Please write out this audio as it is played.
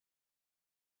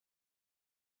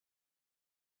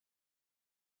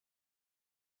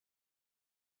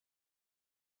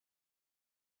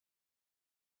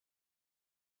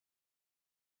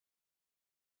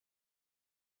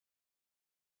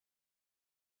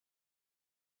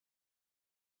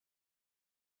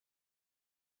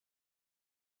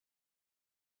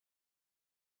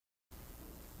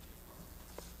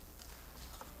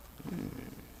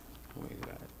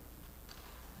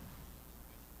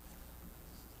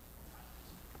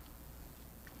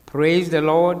Praise the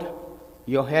Lord,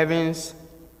 your heavens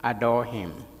adore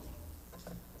him.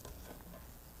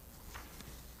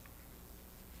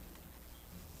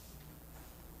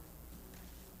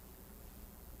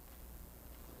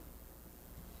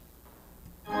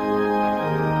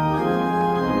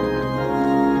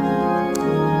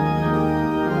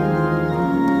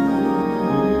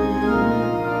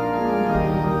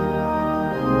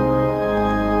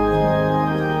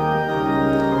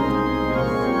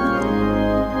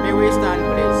 May we stand,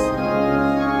 please.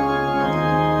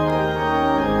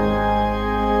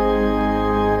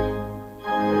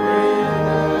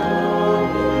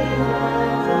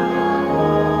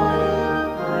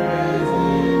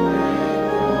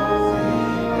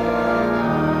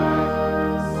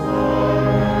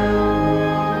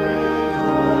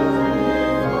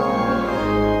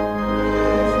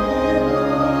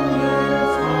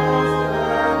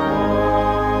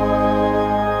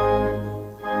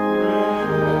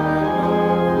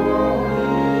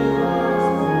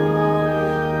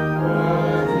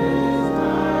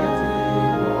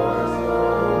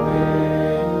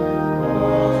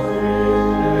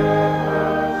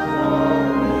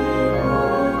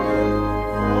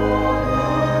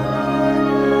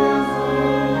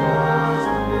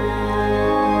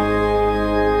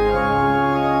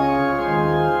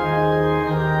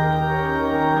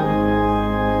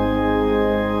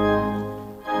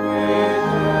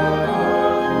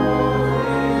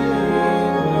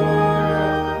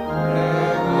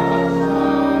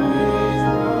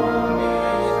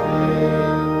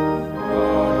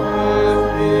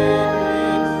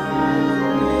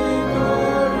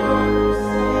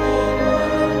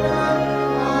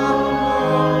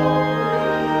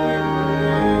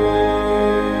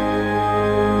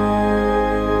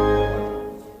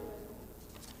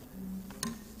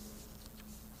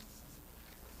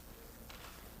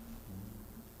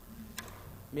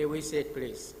 May we sit,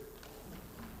 please.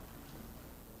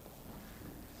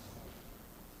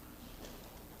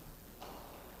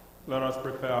 Let us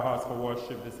prepare our hearts for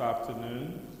worship this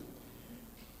afternoon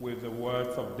with the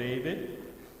words of David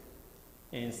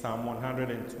in Psalm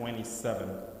 127.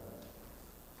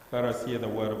 Let us hear the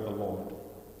word of the Lord.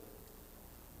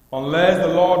 Unless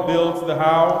the Lord builds the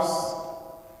house,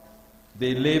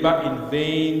 they labor in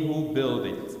vain who build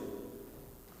it.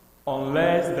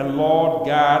 Unless the Lord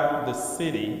guard the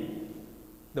city,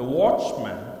 the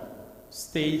watchman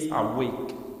stays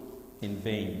awake in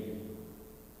vain.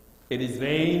 It is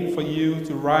vain for you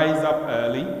to rise up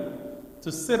early,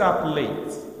 to sit up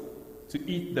late, to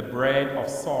eat the bread of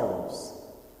sorrows,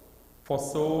 for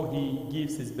so he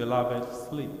gives his beloved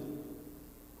sleep.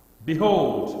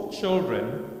 Behold,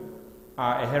 children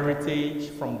are a heritage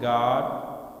from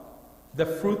God. The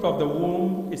fruit of the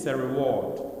womb is a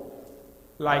reward.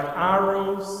 Like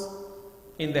arrows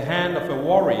in the hand of a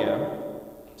warrior,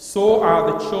 so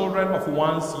are the children of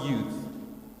one's youth.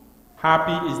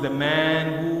 Happy is the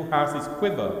man who has his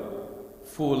quiver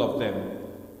full of them.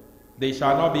 They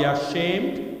shall not be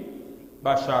ashamed,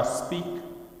 but shall speak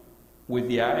with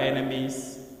their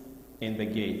enemies in the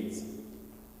gates.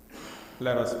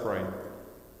 Let us pray.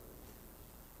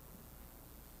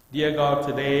 Dear God,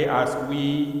 today as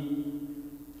we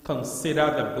consider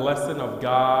the blessing of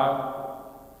God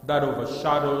that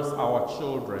overshadows our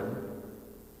children,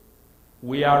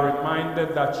 we are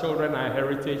reminded that children are a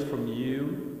heritage from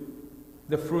you.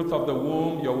 The fruit of the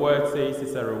womb, your word says,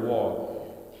 is a reward.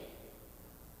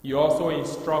 You also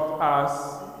instruct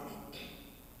us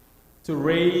to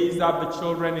raise up the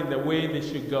children in the way they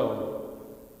should go,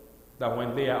 that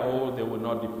when they are old, they will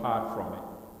not depart from it.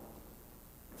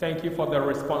 Thank you for the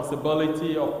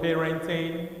responsibility of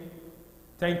parenting.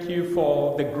 Thank you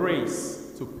for the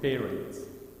grace to parent.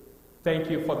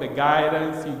 Thank you for the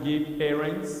guidance you give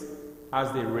parents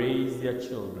as they raise their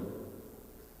children.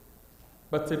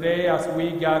 But today, as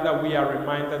we gather, we are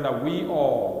reminded that we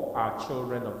all are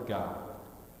children of God,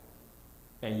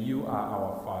 and you are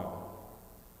our Father.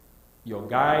 Your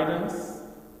guidance,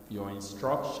 your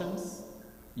instructions,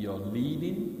 your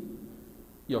leading,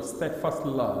 your steadfast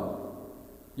love,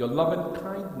 your loving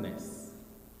kindness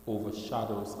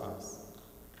overshadows us.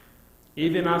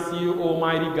 Even as you,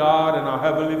 Almighty God and our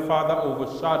Heavenly Father,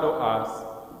 overshadow us,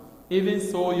 even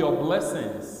so your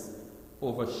blessings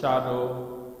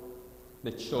overshadow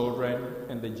the children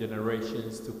and the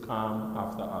generations to come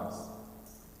after us.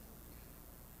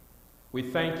 We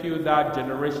thank you that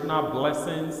generational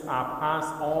blessings are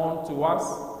passed on to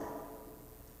us,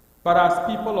 but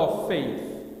as people of faith,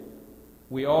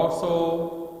 we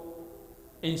also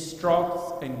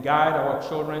instruct and guide our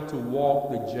children to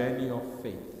walk the journey of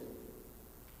faith.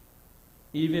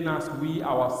 even as we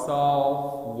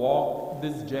ourselves walk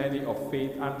this journey of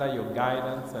faith under your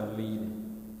guidance and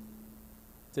leading.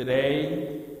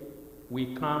 Today,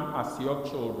 we come as your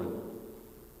children.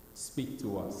 Speak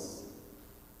to us.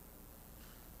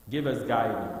 Give us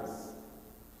guidance.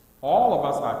 All of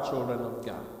us are children of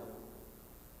God.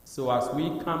 So as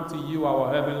we come to you,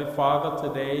 our Heavenly Father,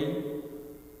 today,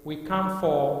 we come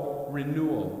for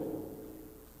renewal.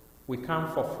 We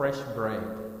come for fresh bread,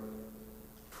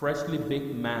 freshly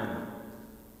baked manna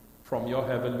from your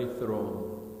heavenly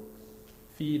throne.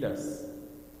 Feed us,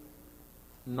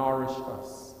 nourish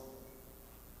us,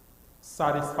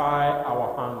 satisfy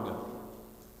our hunger,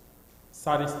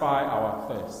 satisfy our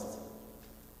thirst.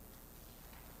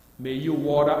 May you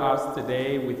water us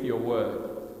today with your word.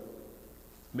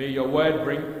 May your word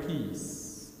bring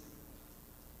peace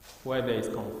where there is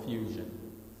confusion.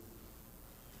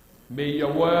 May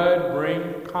your word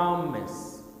bring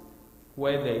calmness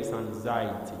where there is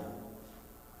anxiety.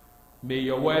 May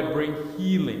your word bring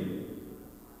healing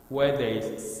where there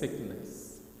is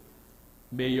sickness.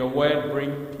 May your word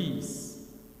bring peace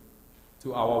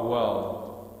to our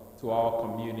world, to our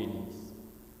communities,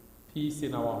 peace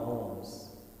in our homes.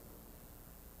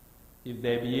 If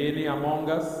there be any among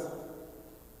us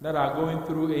that are going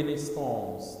through any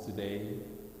storms today,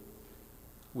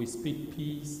 we speak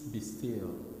peace, be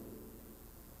still.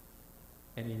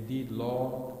 And indeed,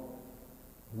 Lord,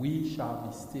 we shall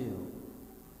be still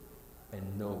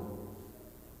and know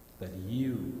that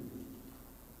you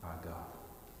are God.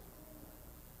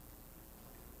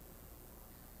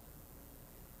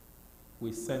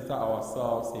 We center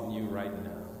ourselves in you right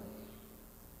now.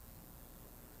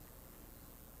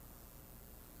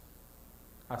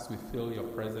 As we feel your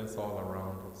presence all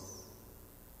around us.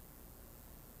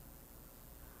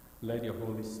 Let your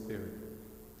Holy Spirit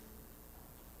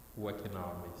work in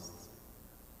our midst.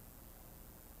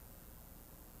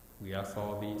 We ask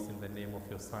all these in the name of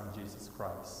your Son, Jesus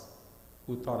Christ,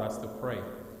 who taught us to pray,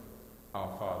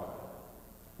 Our Father,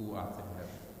 who art in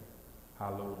heaven,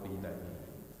 hallowed be thy name,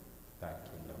 thy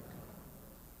kingdom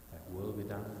come, thy will be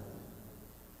done,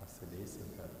 as it is in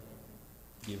heaven.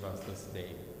 Give us this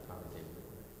day our daily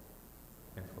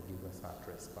bread, and forgive us our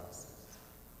trespasses,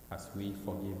 as we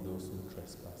forgive those who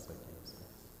trespass against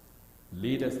us.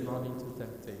 Lead us not into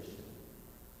temptation,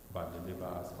 but deliver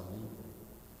us from evil.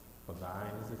 For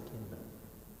thine is the kingdom,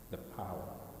 the power,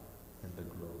 and the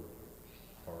glory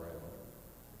forever.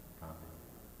 Amen.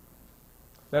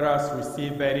 Let us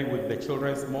receive Betty with the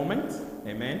children's moment.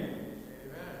 Amen.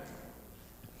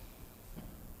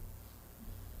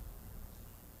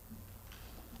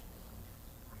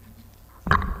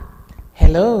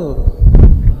 Hello.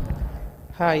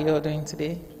 How are you all doing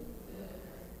today?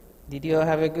 Did you all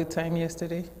have a good time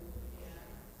yesterday?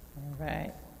 All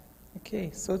right.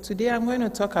 Okay, so today I'm going to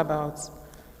talk about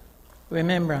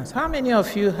remembrance. How many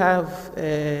of you have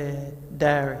a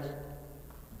diary?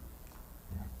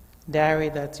 Diary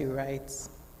that you write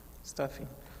stuff in,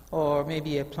 or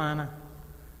maybe a planner.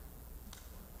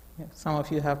 Some of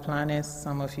you have planners,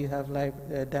 some of you have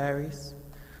diaries.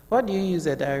 What do you use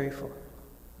a diary for?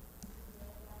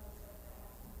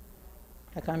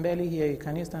 I can barely hear you.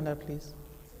 Can you stand up, please?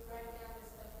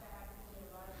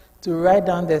 To write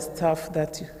down the stuff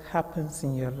that happens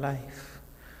in your life.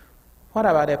 What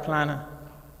about a planner?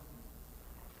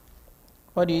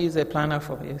 What do you use a planner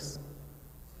for? Yes.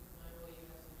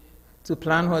 To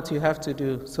plan what you have to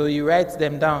do. So you write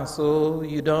them down so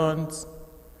you don't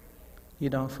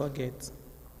forget.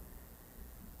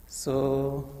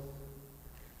 So,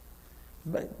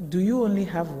 but do you only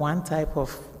have one type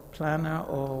of planner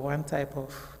or one type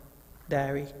of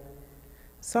diary?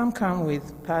 Some come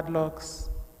with padlocks,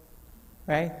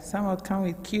 right? Some will come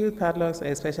with cute padlocks,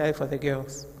 especially for the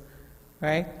girls,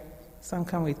 right? Some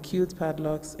come with cute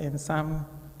padlocks and some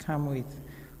come with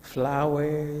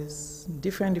flowers,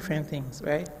 different things,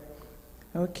 right?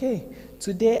 Okay,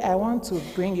 today I want to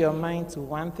bring your mind to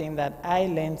one thing that I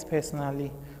learned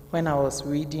personally when I was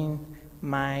reading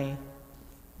my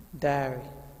diary.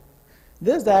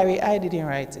 This diary, I didn't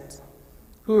write it.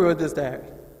 Who wrote this diary?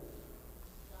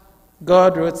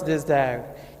 God wrote this diary.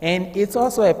 And it's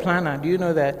also a planner. Do you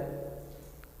know that?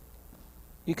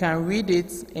 You can read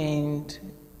it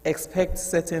and expect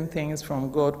certain things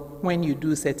from God when you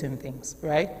do certain things,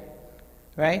 right?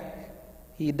 Right?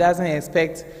 He doesn't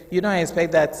expect, you don't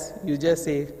expect that you just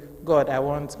say, God, I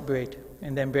want bread,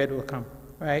 and then bread will come,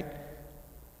 right?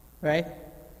 Right?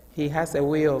 He has a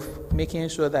way of making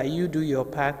sure that you do your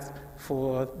part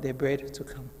for the bread to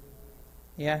come.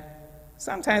 Yeah?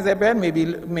 Sometimes the bread may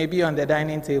be on the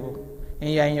dining table,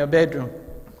 and you are in your bedroom.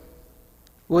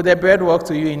 Will the bread walk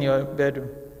to you in your bedroom?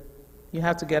 You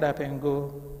have to get up and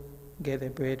go get the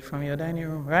bread from your dining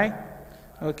room, right?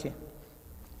 Okay.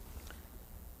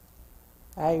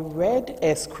 I read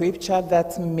a scripture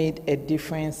that made a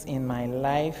difference in my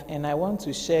life, and I want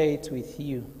to share it with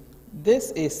you.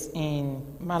 This is in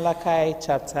Malachi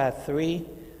chapter 3,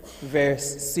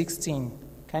 verse 16.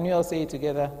 Can you all say it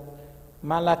together?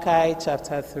 Malachi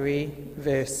chapter 3,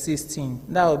 verse 16.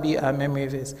 That will be our memory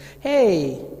verse.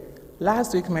 Hey,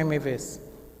 last week's memory verse.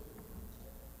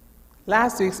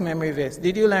 Last week's memory verse.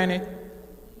 Did you learn it?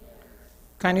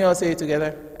 Can you all say it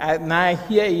together? Now I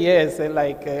hear yes,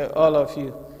 like all of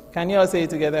you. Can you all say it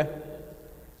together?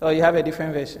 Or you have a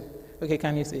different version? Okay,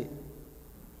 can you say it?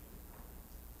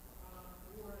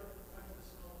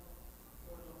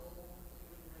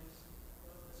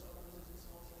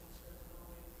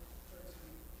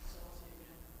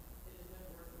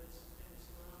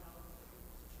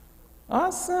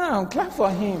 Awesome. Clap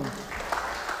for him.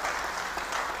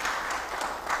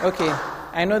 Okay.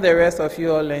 I know the rest of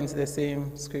you all learned the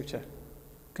same scripture.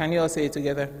 Can you all say it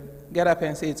together? Get up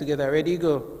and say it together. Ready,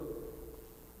 go.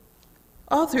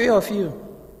 All three of you.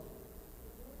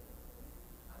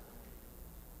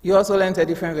 You also learned a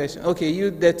different version. Okay,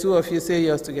 you, the two of you, say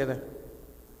yours together.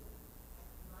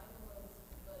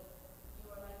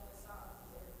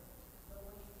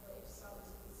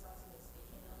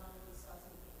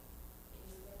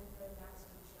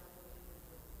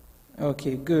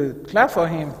 Okay, good. Clap for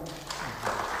him.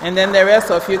 And then the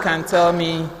rest of you can tell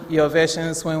me your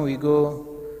versions when we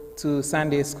go to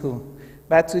Sunday school.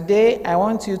 But today, I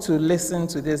want you to listen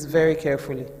to this very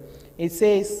carefully. It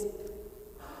says,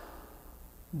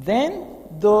 "Then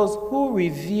those who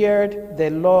revered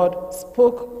the Lord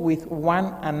spoke with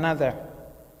one another.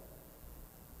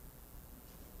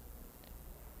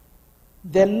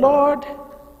 The Lord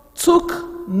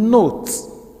took note."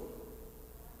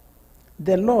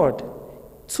 The Lord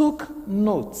took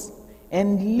notes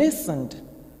and listened,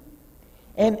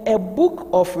 and a book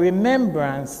of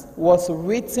remembrance was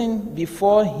written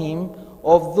before him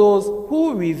of those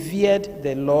who revered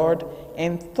the Lord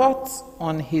and thought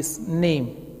on his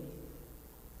name.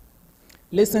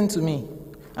 Listen to me.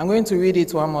 I'm going to read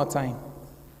it one more time.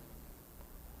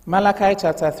 Malachi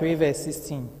chapter 3, verse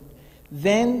 16.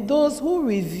 "Then those who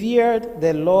revered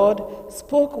the Lord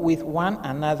spoke with one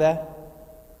another.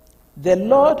 The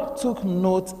Lord took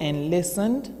note and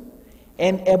listened,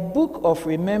 and a book of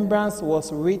remembrance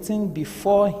was written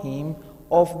before him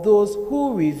of those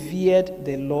who revered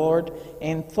the Lord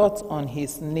and thought on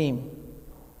his name."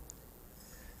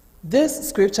 This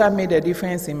scripture made a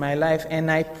difference in my life,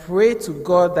 and I pray to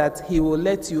God that he will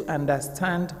let you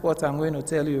understand what I'm going to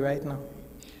tell you right now.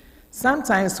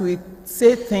 Sometimes we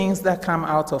say things that come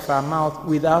out of our mouth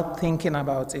without thinking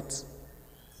about it.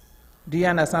 Do you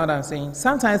understand what I'm saying?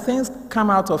 Sometimes things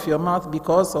come out of your mouth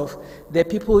because of the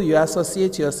people you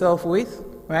associate yourself with,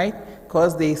 right?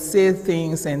 Because they say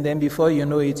things, and then before you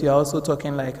know it, you're also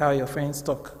talking like how your friends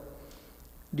talk.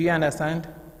 Do you understand?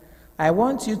 I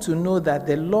want you to know that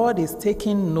the Lord is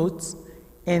taking notes,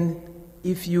 and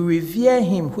if you revere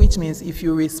him, which means if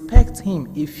you respect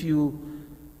him, if you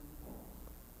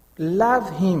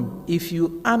love him, if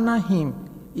you honor him,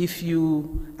 if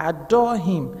you adore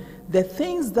him, the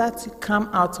things that come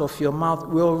out of your mouth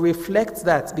will reflect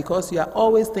that, because you are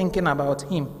always thinking about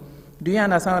him. Do you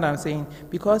understand what I'm saying?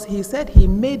 Because he said he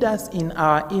made us in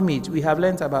our image. We have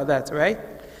learned about that, right?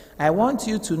 I want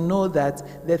you to know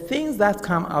that the things that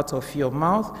come out of your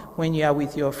mouth when you are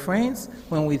with your friends,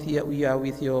 when you are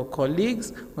with your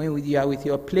colleagues, when you are with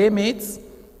your playmates,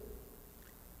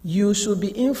 you should be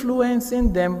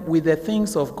influencing them with the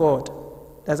things of God.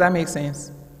 Does that make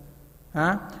sense?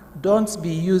 Huh? Don't be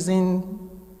using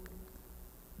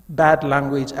bad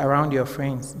language around your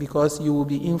friends, because you will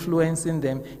be influencing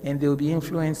them and they will be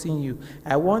influencing you.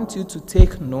 I want you to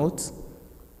take notes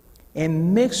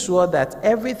and make sure that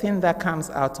everything that comes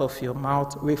out of your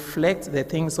mouth reflects the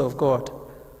things of God.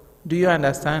 Do you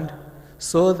understand?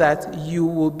 So that you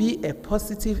will be a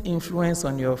positive influence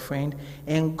on your friend,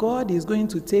 and God is going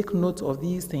to take note of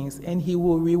these things, and he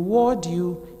will reward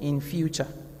you in future.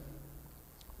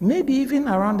 Maybe even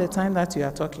around the time that you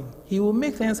are talking, he will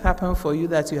make things happen for you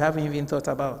that you haven't even thought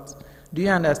about. Do you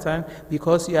understand?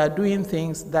 Because you are doing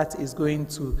things that is going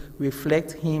to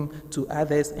reflect him to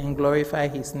others and glorify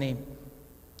his name.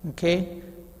 Okay?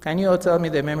 Can you all tell me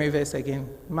the memory verse again?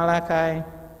 Malachi.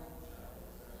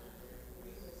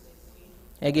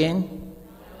 Again?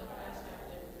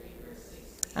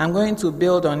 I'm going to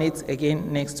build on it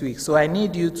again next week. So I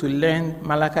need you to learn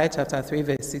Malachi chapter 3,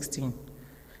 verse 16.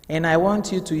 And I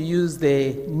want you to use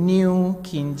the New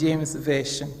King James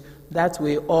Version. That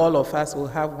way, all of us will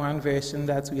have one version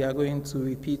that we are going to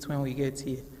repeat when we get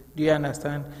here. Do you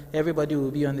understand? Everybody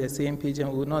will be on the same page and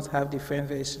will not have different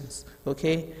versions.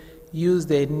 Okay? Use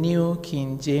the New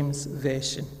King James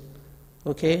Version.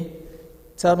 Okay?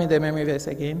 Tell me the memory verse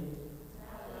again.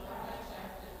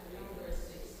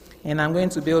 And I'm going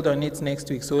to build on it next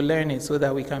week. So learn it so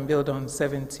that we can build on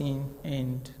 17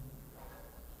 and...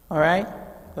 All right?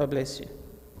 God bless you.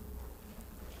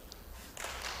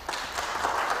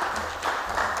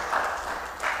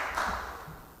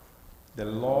 The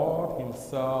Lord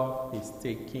himself is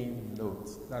taking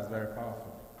notes. That's very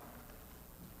powerful.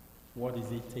 What is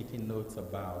he taking notes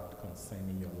about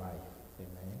concerning your life?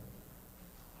 Amen.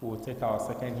 We'll take our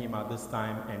second hymn at this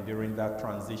time, and during that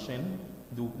transition,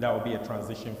 that will be a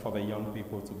transition for the young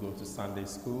people to go to Sunday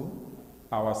school.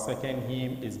 Our second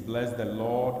hymn is Bless the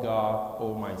Lord God,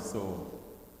 O my soul.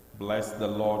 Bless the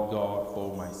Lord God,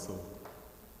 O my soul.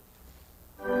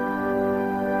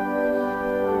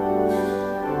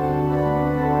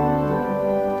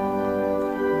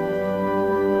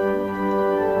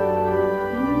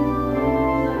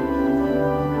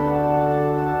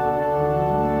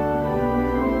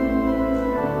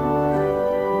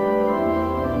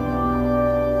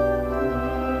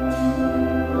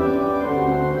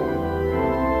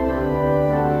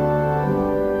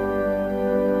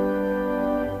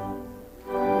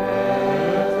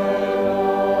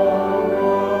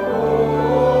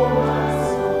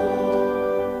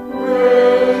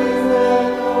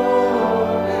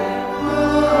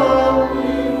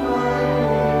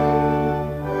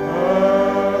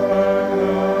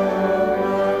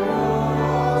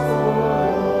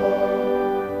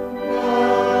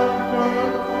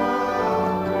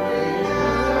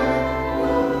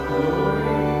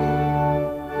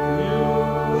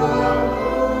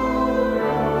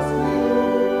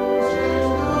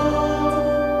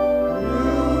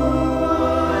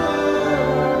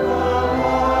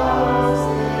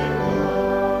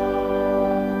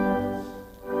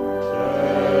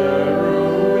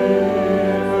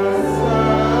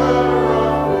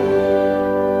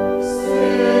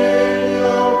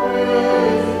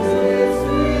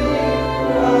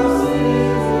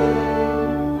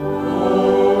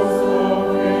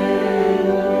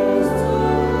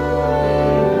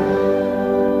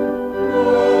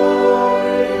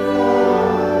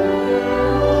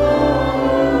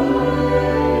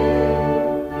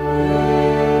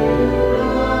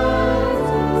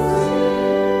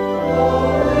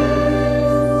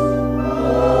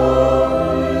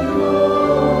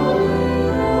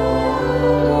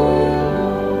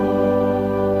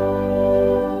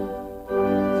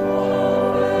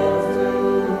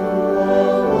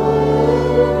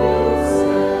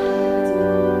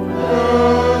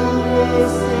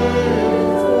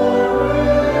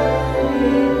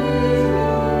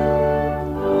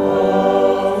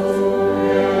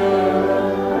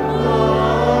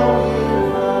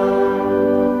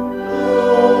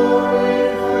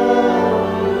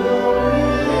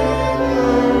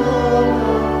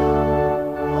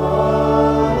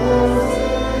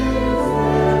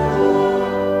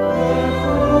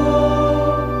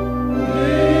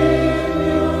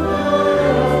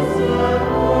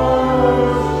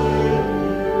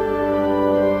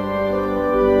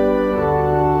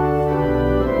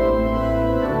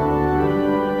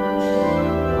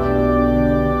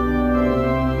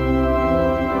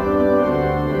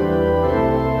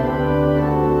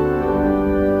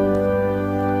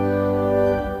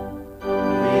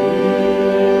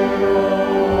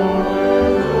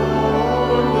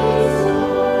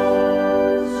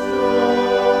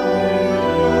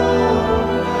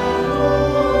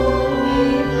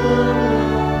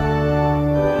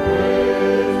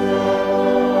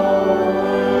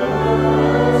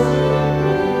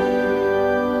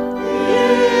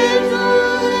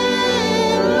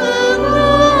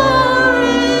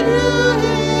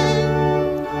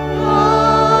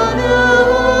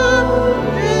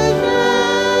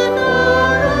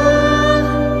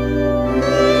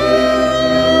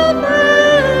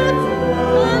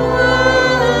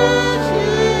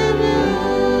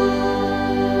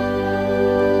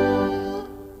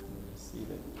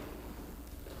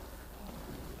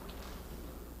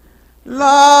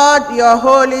 Lord, your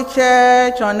holy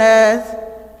church on earth,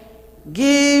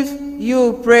 give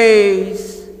you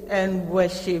praise and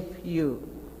worship you.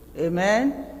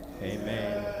 Amen.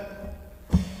 Amen.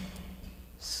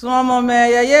 Somo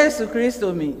me ya Yesu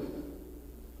Kristo mi.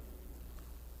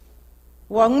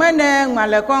 Wongmene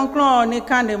ngmale konkron ni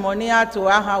kande moni ato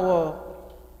ahawo.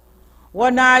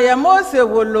 Wona ya Mose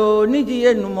wolo ni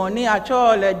jiye numoni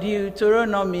achole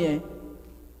Deuteronomy.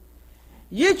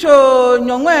 Yicho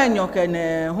nyongwe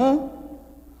nyokene hu.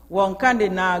 Wonkande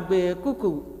na agbe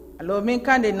kuku. Alo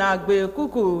minkande na agbe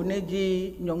kuku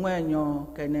neji nyongwe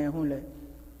nyokene hule.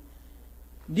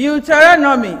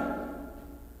 Deuteronomy.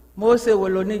 Mose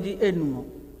wolo neji enumo.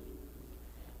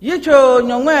 Yicho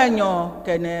nyongwe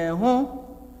nyokene hu.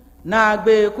 Na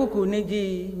agbe kuku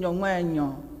neji nyongwe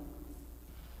nyo.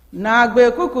 Na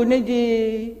agbe kuku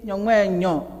neji nyongwe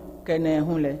nyo kene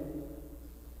hule.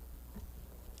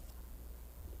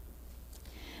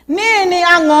 Nini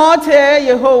angote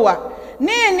Yehowa.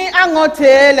 Nini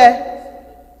angote le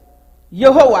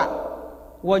Yehowa.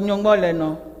 Wonyongole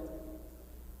no.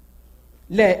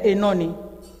 Le enoni.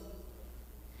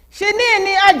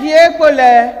 Shinini adie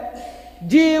kole.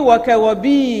 Di wake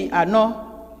wabi ano.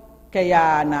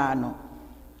 Keya na ano.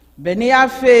 Beni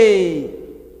afe.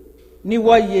 Ni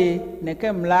woye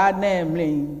neke mla ne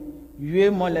mlin. Yue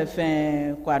mo le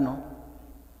fin kwano.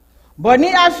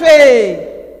 Boni afe.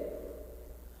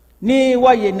 Ni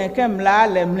woye neke mla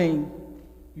le mlin.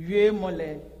 Yue mo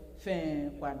le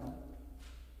fin kwano.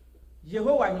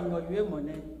 Yehowa nyingo yue mo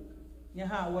ne.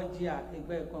 Nyaha wajia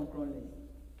egbe konkron le.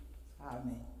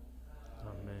 Amen.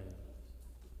 Amen.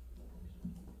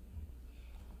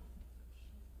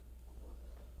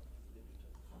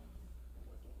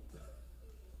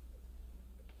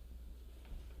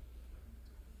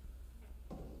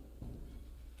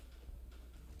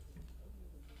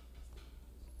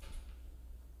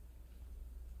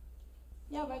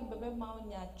 Ya va bebe ma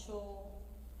onya tso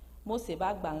Mose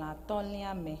ba gbalẽ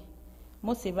atɔ̃lia me.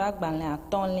 Mose ba gbalẽ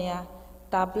atɔ̃lia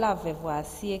ta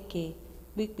blaeve-vɔ-asieke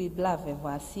kpikpi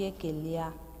blaeve-vɔ-asiekelia.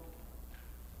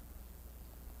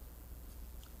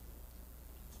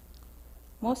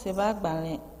 Mose ba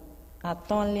gbalẽ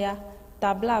atɔ̃lia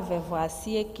ta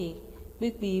blaeve-vɔ-asieke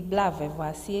kpikpi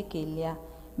blaeve-vɔ-asiekelia.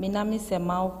 Mina mi se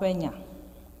Mawu ƒe nya.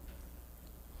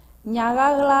 Nya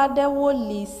ɣaɣla aɖewo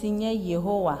li si nye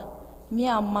Yehowa,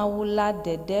 mía Mawu la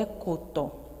ɖeɖe ko tɔ.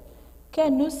 Ke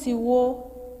nu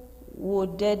siwo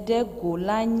wòɖe ɖe go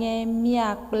la nye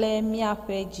mía kple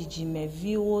míaƒe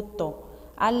dzidzimeviwo tɔ,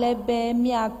 ale be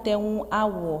míate ŋu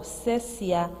awɔ se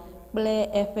sia kple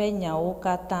eƒe nyawo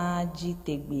katã dzi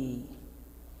tegbee.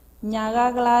 Nya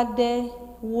ɣaɣla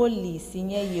aɖewo li si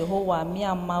nye Yehowa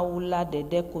mía Mawu la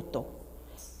ɖeɖe ko tɔ.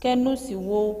 Ke nu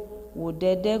siwo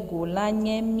wòɖe ɖe go la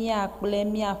nye mía kple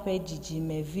míaƒe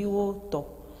dzidzimeviwo tɔ,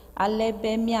 ale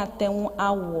be míate ŋu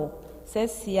awɔ se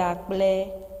sia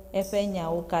kple eƒe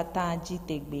nyawo katã dzi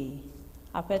tegbee.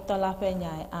 Aƒetɔ la ƒe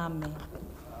nyae, amen.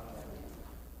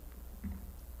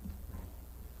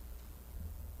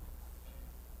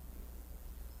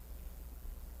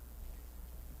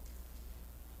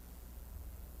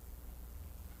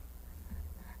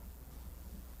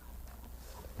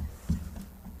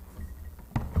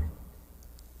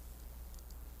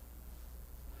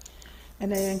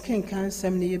 And I can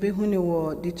some Yebehuni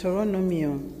war Deuteronomy.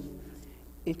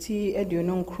 Eti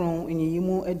eduonon kron in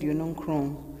yimu eduonon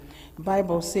kron.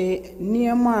 Bible say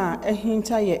Niema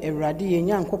ehinta ye Erade ye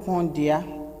Nyankopon dia.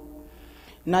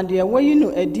 Na de wayi no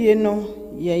adie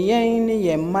no ye yen ne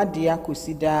ye mmadea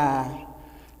kosida.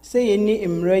 Say ye ni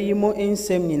mmara yi mo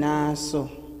ensem nyina so.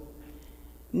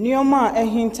 Niema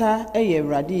ehinta ye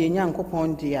Erade ye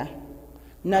Nyankopon dia.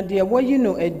 Na de wayi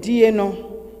no adie no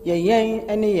ye yen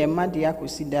ene ye mmadea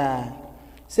kosida.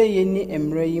 Say ye ni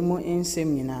mmara yi mo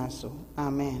ensem nyina so.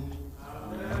 Amen.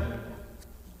 Amen.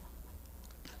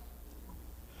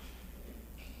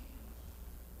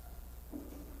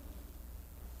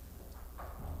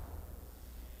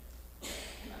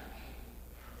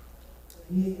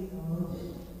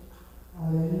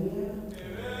 Hallelujah.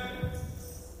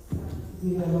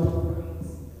 Give the Lord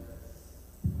praise.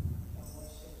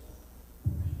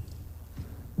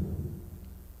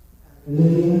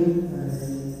 Hallelujah.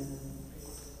 Hallelujah.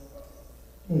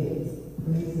 Hey,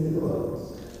 praise the Lord.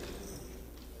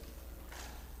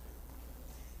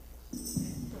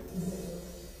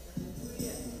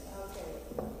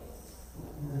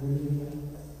 Hallelujah.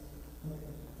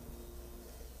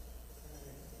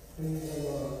 Praise the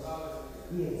Lord.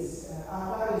 Yes, our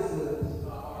God is good.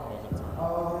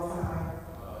 All the time.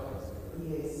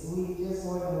 Yes, we just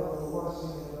want to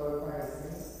worship and glorify His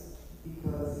name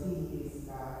because He is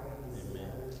God and He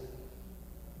is God.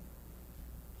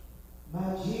 My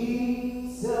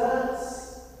Jesus,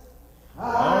 I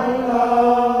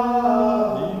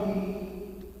love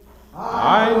Thee.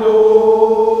 I know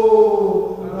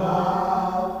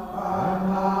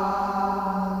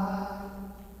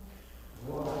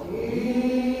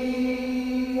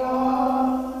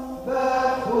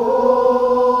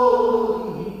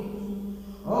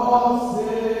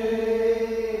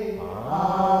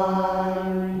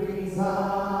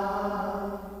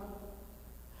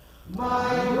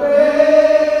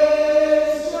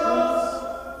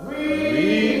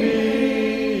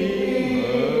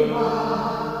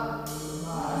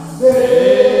My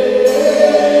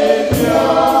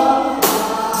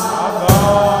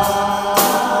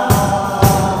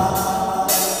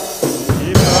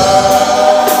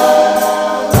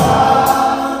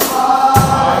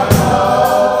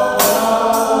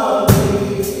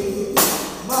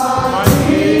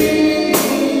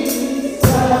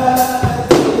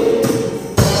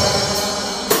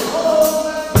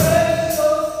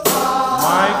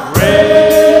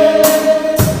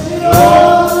great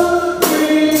Lord,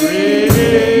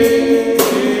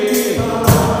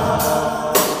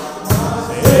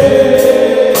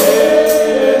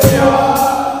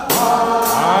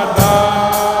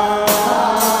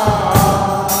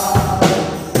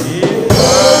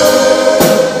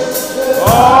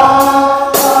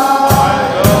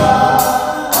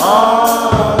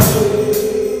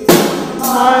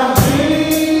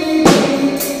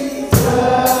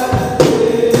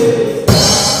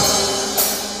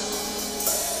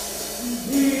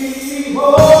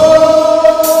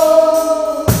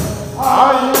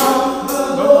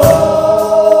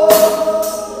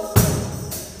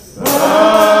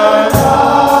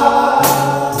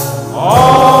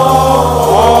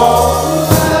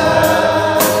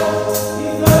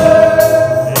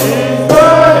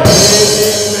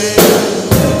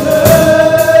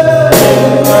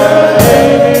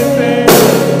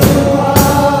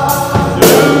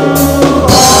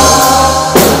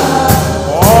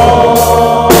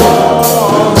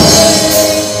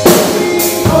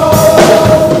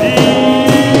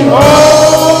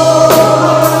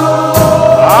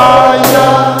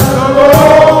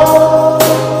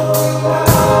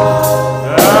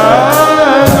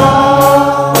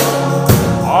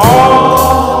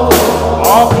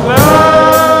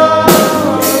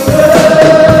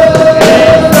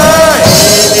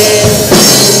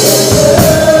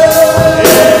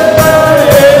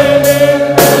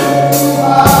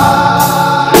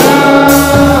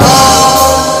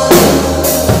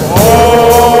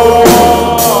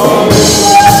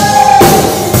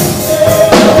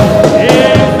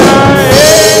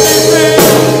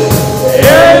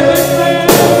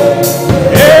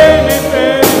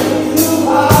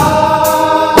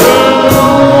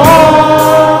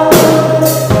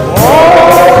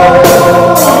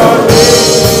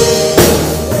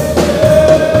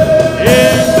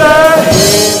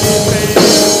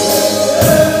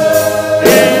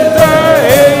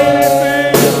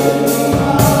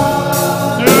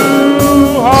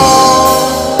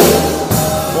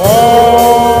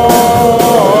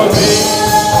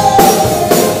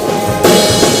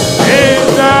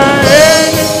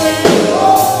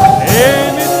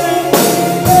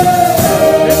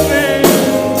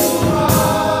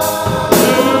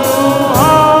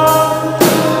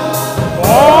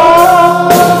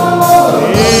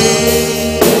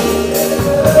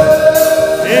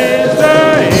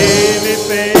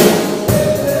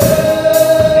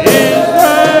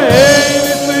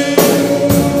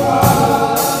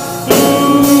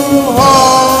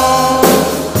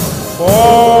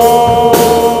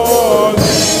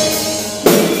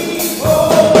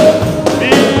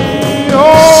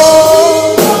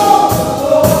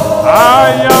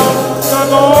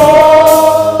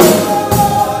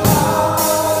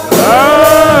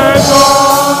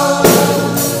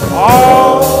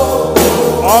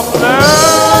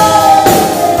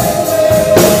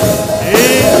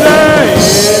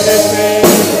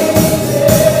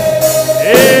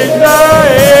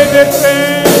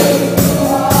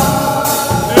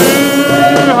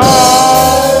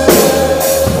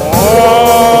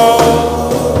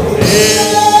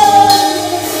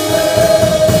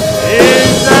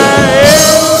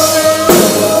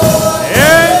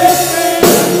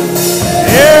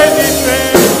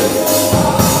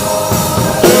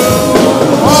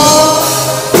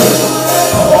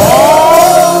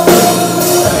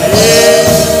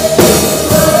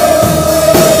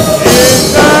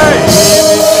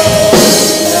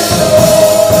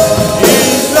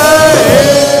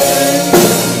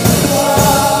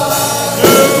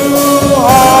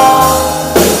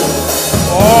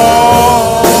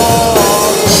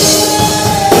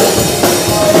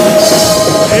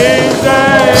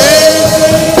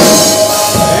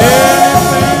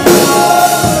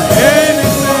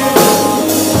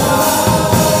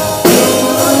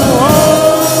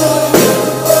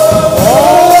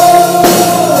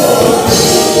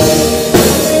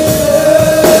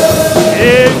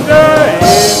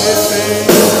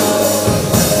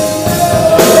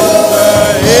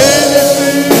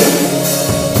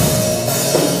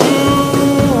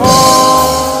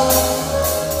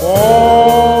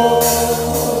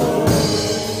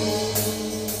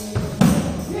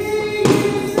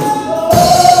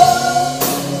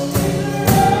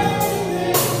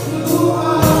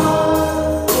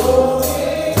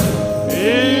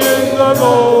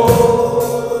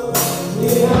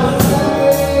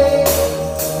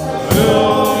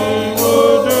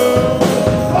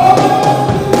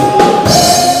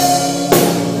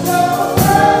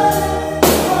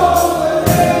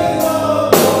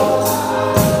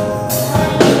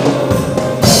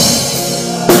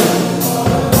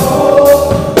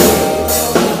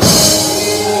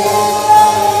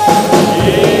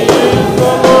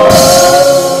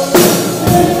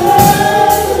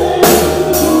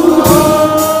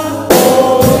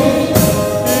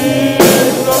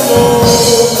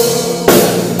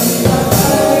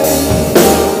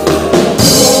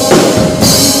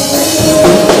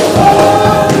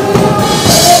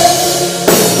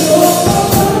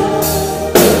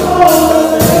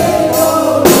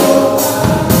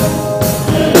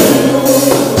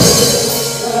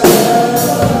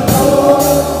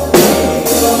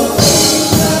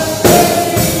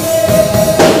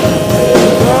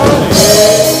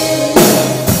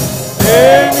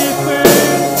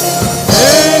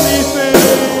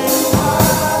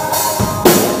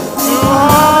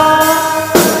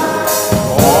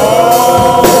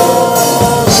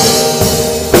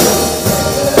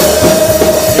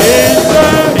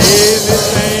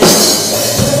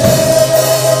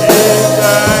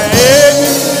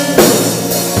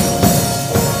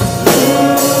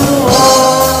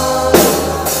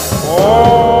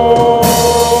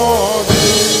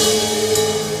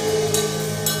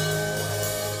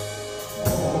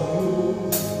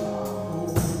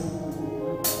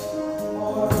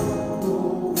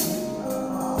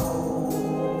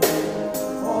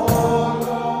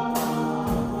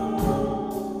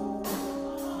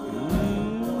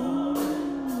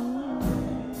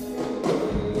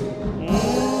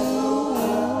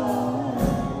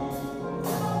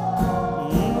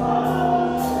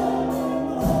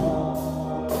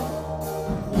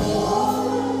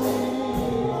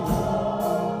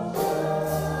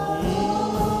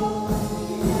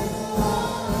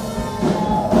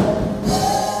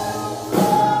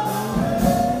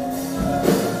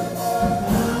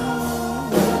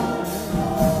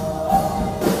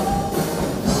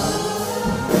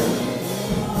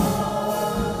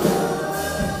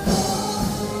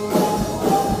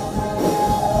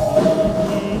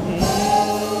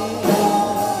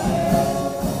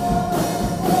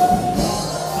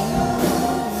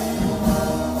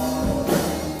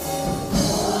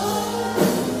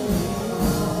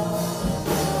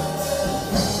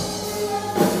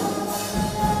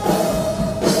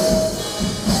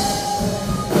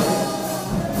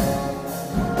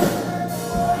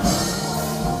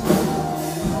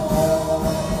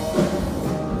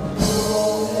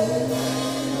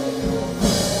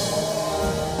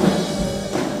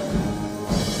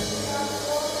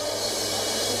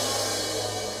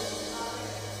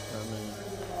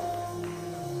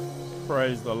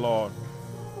 Praise the Lord.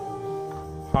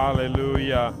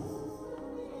 Hallelujah.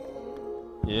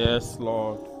 Yes,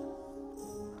 Lord.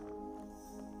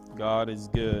 God is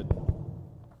good.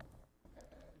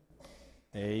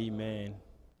 Amen.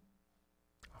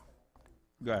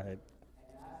 Go ahead.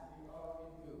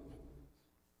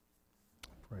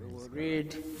 We will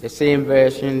read the same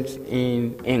versions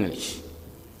in English.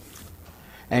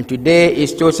 And today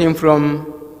is chosen from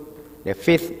the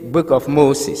 5th book of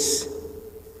Moses,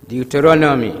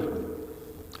 Deuteronomy,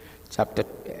 chapter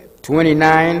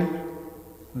 29,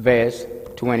 verse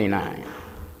 29.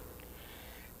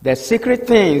 The secret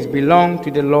things belong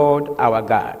to the Lord our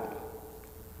God,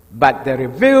 but the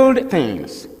revealed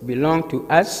things belong to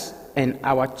us and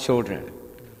our children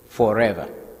forever,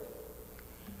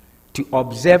 to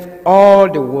observe all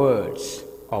the words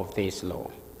of this law.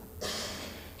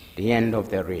 The end of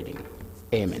the reading.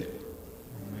 Amen.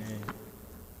 Amen.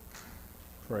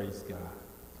 Praise God.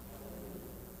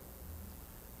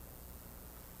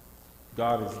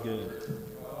 God is good.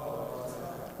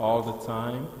 All the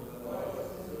time.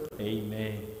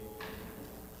 Amen.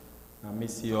 I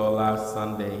miss you all last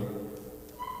Sunday.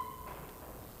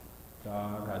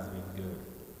 God has been good.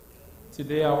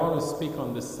 Today I want to speak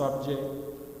on the subject,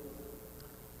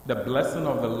 the blessing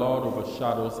of the Lord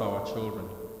overshadows our children.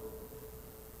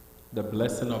 The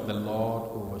blessing of the Lord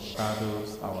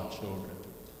overshadows our children.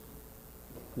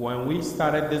 When we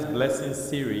started this blessing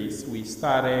series,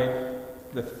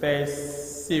 the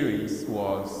first series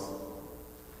was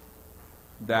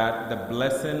that the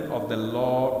blessing of the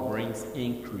Lord brings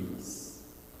increase.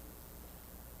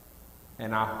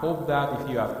 And I hope that if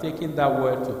you have taken that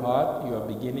word to heart, you are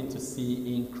beginning to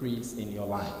see increase in your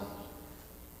life.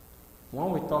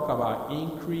 When we talk about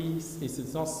increase, it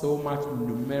is not so much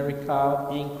numerical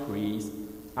increase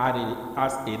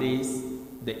as it is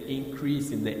the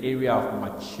increase in the area of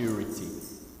maturity.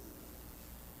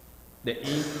 the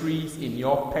increase in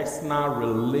your personal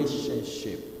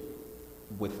relationship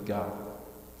with God.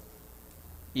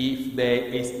 If there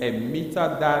is a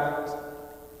meter that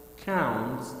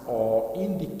counts or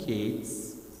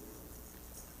indicates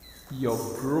your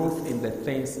growth in the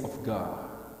things of God,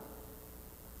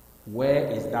 where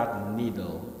is that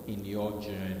needle in your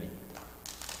journey?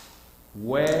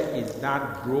 Where is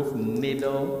that growth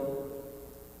needle?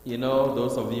 You know,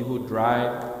 those of you who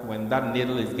drive, when that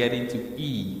needle is getting to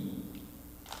E,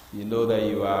 you know that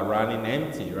you are running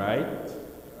empty, right?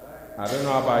 I don't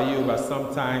know about you, but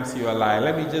sometimes you are like,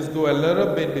 let me just go a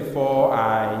little bit before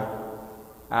I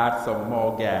add some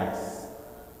more gas.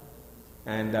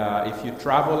 And if you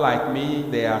travel like me,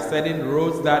 there are certain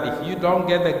roads that if you don't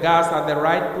get the gas at the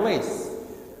right place,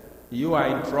 you are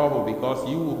in trouble because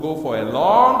you will go for a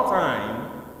long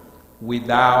time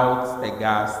without a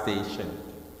gas station.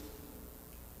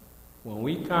 When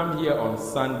we come here on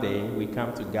Sunday, we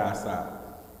come to gas up.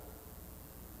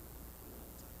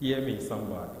 Hear me,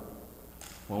 somebody.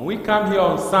 When we come here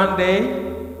on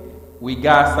Sunday, we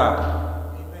gas up.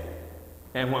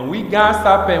 And when we gas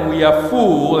up and we are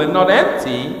full and not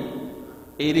empty,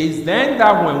 it is then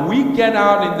that when we get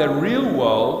out in the real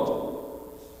world,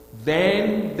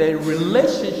 then the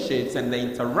relationships and the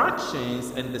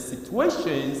interactions and the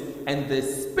situations and the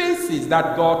spaces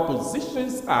that God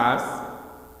positions us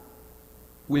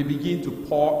will begin to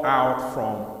pour out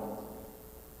from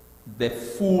the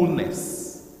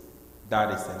fullness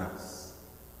that is in us.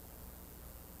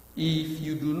 If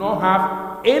you do not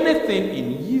have anything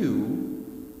in you,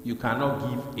 you cannot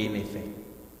give anything.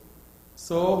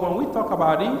 So when we talk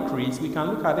about increase, we can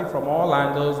look at it from all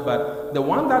angles, but the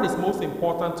one that is most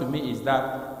important to me is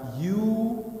that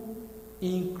you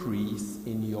increase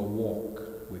in your walk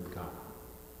with God.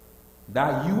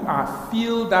 That you are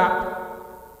filled up,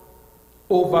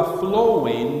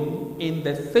 overflowing in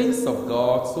the things of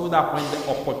God, so that when the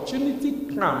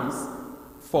opportunity comes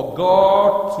for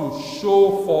God to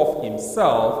show forth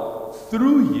himself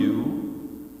through you,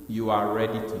 you are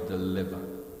ready to deliver.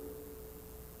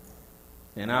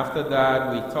 And after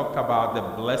that, we talked about the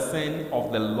blessing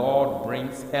of the Lord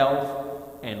brings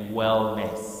health and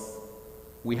wellness.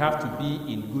 We have to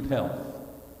be in good health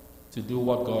to do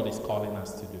what God is calling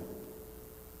us to do.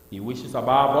 He wishes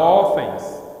above all things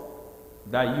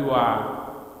that you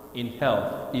are in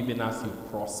health even as you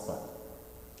prosper,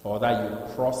 or that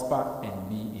you prosper and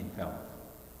be in health.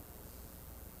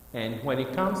 And when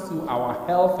it comes to our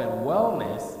health and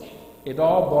wellness, it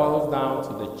all boils down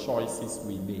to the choices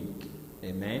we make.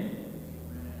 Amen?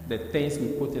 The things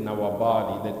we put in our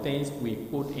body, the things we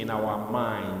put in our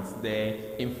minds,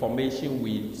 the information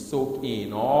we soak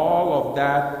in, all of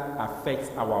that affects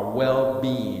our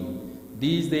well-being.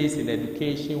 These days in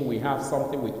education, we have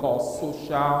something we call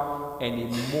social and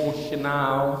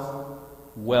emotional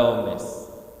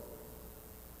wellness,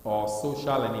 or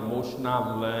social and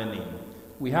emotional learning.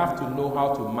 We have to know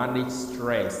how to manage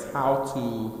stress, how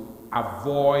to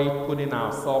avoid putting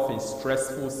ourselves in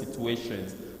stressful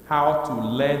situations, how to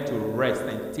learn to rest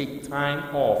and take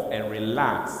time off and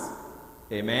relax.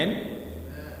 Amen?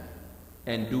 Amen.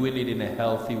 And doing it in a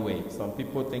healthy way. Some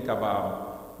people think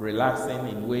about relaxing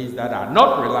in ways that are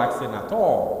not relaxing at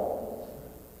all.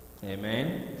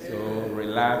 Amen? So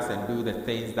relax and do the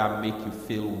things that make you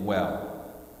feel well.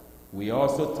 We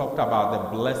also talked about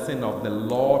the blessing of the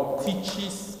Lord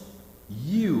teaches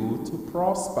you to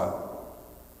prosper.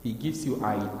 He gives you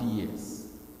ideas.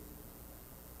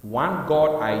 One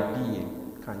God idea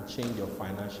can change your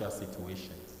financial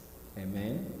situations.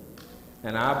 Amen?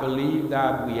 And I believe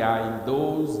that we are in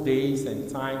those days and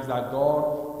times that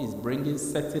God is bringing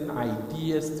certain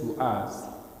ideas to us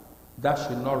that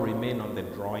should not remain on the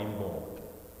drawing board.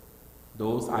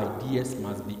 Those ideas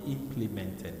must be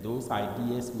implemented. Those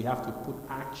ideas, we have to put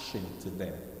action to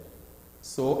them.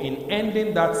 So in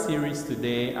ending that series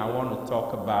today, I want to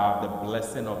talk about the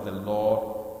blessing of the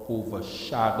Lord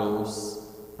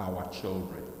overshadows our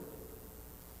children.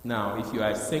 Now, if you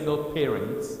are a single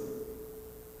parent,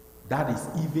 that is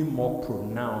even more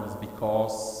pronounced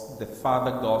because the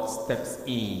Father God steps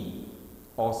in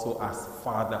also as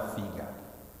father figure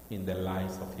in the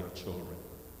lives of your children.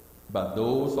 But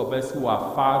those of us who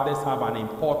are fathers have an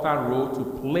important role to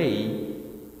play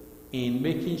in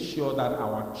making sure that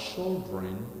our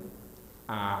children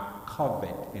are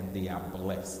covered and they are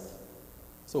blessed.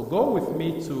 So go with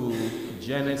me to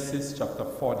Genesis chapter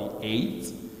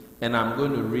 48, and I'm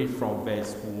going to read from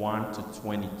verse 1 to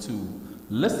 22.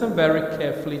 Listen very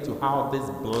carefully to how this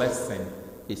blessing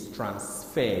is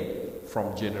transferred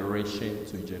from generation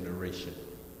to generation.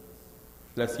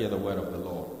 Let's hear the word of the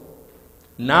Lord.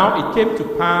 Now it came to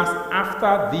pass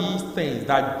after these things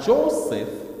that Joseph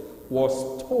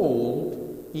was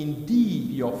told, indeed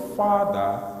your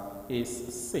father is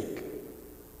sick.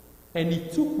 And he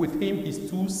took with him his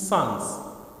 2 sons,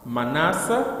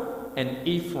 Manasseh and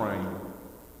Ephraim.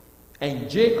 And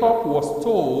Jacob was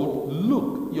told,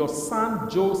 look, your son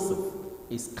Joseph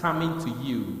is coming to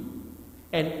you.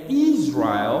 And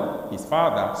Israel, his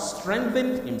father,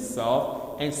 strengthened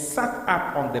himself and sat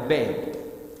up on the bed.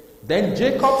 Then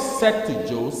Jacob said to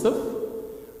Joseph,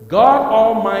 God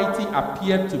Almighty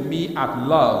appeared to me at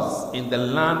Luz in the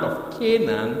land of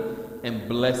Canaan and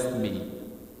blessed me,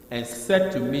 and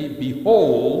said to me,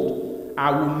 behold,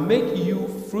 I will make you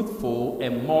fruitful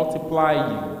and multiply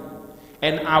you,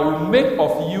 and I will make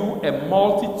of you a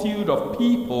multitude of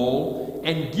people,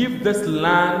 and give this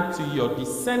land to your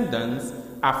descendants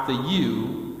after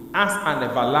you as an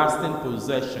everlasting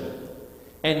possession.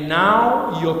 And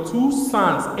now your 2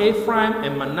 sons, Ephraim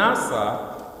and Manasseh,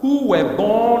 who were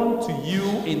born to you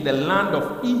in the land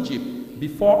of Egypt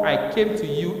before I came to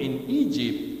you in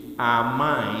Egypt, are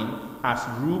mine, as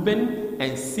Reuben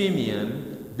and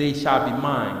Simeon, they shall be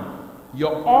mine.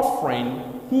 Your offering,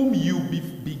 whom you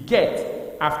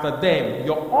beget after them,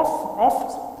 your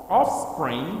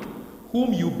offspring,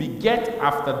 whom you beget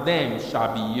after them,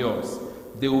 shall be yours.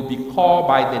 They will be called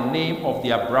by the name of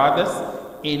their brothers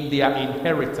in their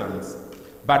inheritance.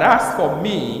 But as for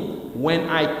me, when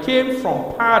I came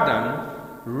from Padan,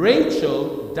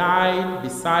 Rachel died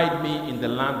beside me in the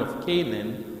land of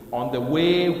Canaan on the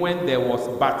way when there was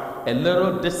but a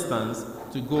little distance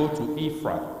to go to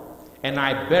Ephrath. And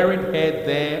I buried her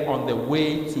there on the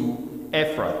way to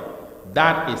Ephrath,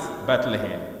 that is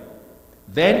Bethlehem.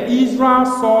 Then Israel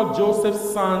saw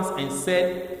Joseph's sons and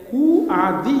said, who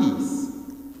are these?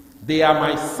 They are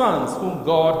my sons whom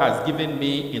God has given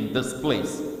me in this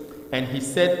place. And he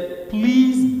said,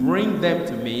 please bring them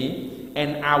to me,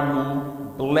 and I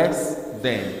will bless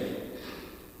them.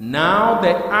 Now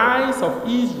the eyes of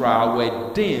Israel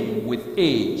were dim with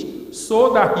age,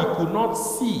 so that he could not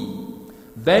see.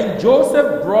 Then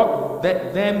Joseph brought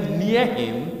them near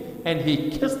him, and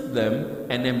he kissed them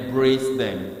and embraced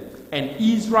them. And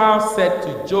Israel said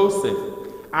to Joseph,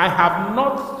 I have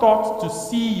not thought to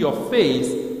see your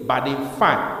face, but in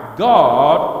fact,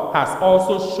 God has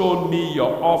also shown me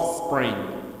your offspring.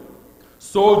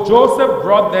 So Joseph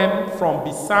brought them from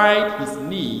beside his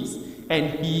knees,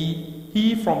 and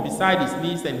he from beside his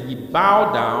knees, and he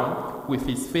bowed down with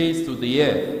his face to the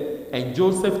earth. And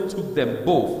Joseph took them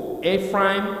both,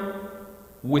 Ephraim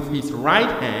with his right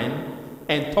hand,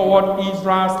 and toward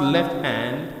Israel's left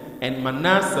hand, and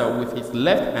Manasseh with his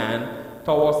left hand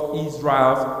towards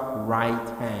Israel's right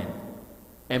hand,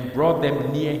 and brought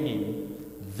them near him.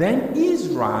 Then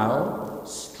Israel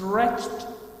stretched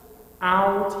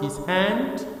out his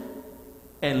hand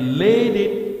and laid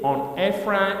it on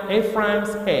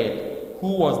Ephraim's head,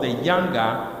 who was the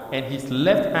younger, and his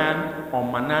left hand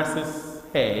on Manasseh's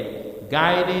head,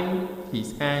 guiding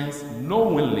his hands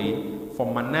knowingly, for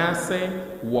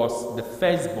Manasseh was the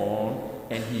firstborn.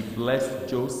 And he blessed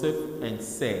Joseph and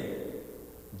said,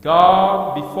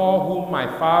 God, before whom my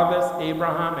fathers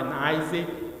Abraham and Isaac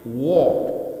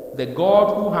walked, the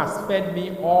God who has fed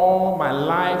me all my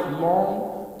life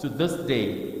long to this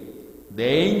day, the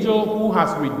angel who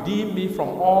has redeemed me from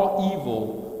all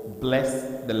evil, bless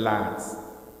the lads.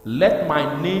 Let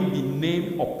my name be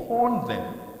named upon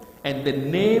them, and the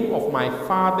name of my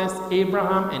fathers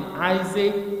Abraham and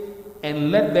Isaac,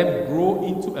 and let them grow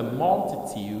into a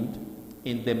multitude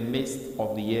in the midst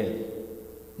of the earth.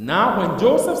 Now when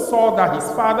Joseph saw that his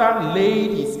father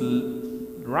laid his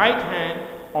right hand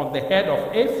on the head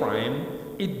of Ephraim,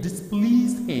 it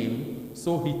displeased him,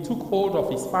 so he took hold of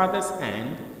his father's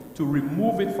hand to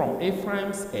remove it from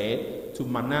Ephraim's head to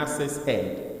Manasseh's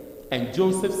head. And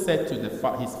Joseph said to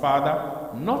his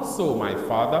father, not so, my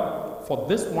father, for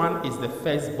this one is the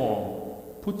firstborn.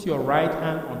 Put your right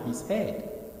hand on his head.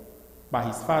 But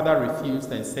his father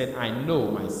refused and said, I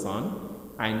know, my son.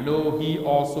 I know he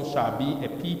also shall be a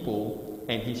people,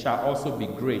 and he shall also be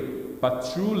great. But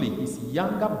truly his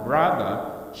younger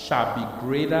brother shall be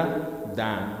greater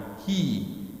than he,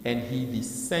 and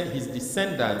his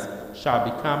descendants shall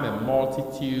become a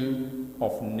multitude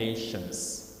of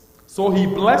nations. So he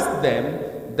blessed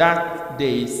them that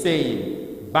day,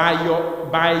 saying, By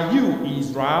you,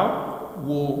 Israel,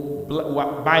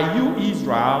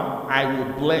 I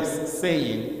will bless,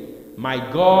 saying, my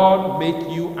God make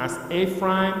you as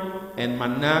Ephraim and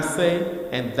Manasseh,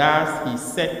 and thus he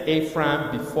set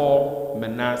Ephraim before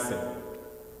Manasseh.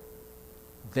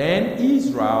 Then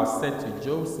Israel said to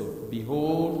Joseph,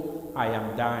 behold, I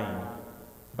am dying,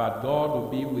 but God will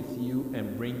be with you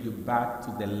and bring you back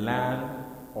to the land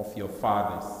of your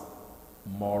fathers.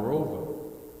 Moreover,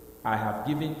 I have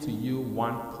given to you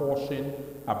one portion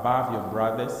above your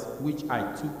brothers, which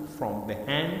I took from the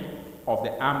hand of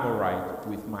the Amorite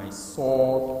with my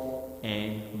sword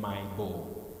and my bow.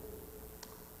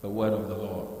 The word of the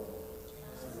Lord.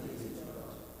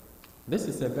 This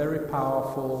is a very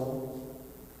powerful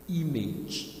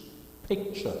image,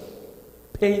 picture,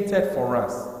 painted for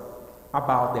us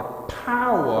about the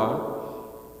power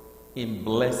in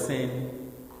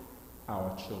blessing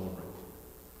our children.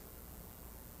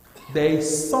 There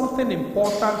is something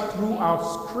important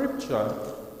throughout Scripture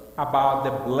about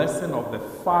the blessing of the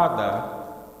father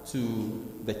to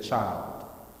the child.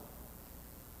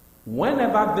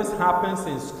 Whenever this happens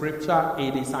in Scripture,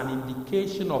 it is an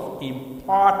indication of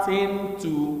imparting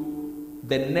to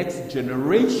the next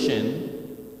generation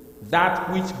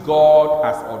that which God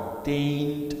has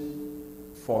ordained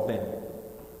for them.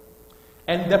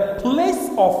 And the place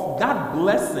of that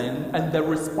blessing and the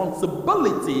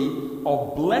responsibility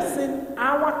of blessing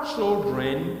our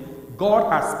children,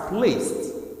 God has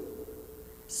placed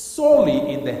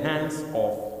solely in the hands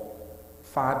of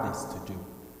fathers to do.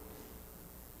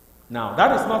 Now,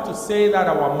 that is not to say that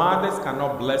our mothers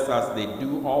cannot bless us. They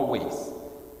do always.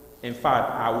 In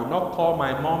fact, I will not call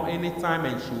my mom anytime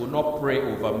and she will not pray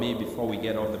over me before we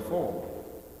get on the phone.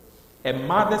 A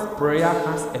mother's prayer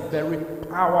has a very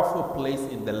powerful place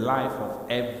in the life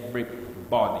of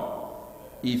everybody.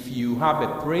 If you have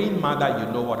a praying mother, you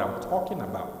know what I'm talking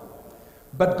about.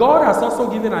 But God has also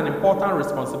given an important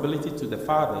responsibility to the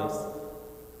fathers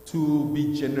to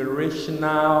be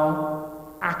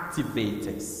generational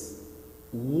activators.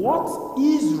 What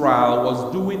Israel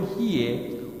was doing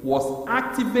here was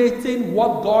activating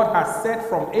what God has said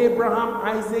from Abraham,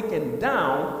 Isaac, and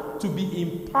down to be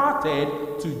imparted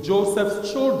to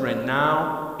Joseph's children,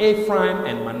 now Ephraim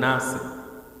and Manasseh.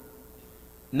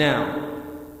 Now,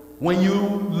 when you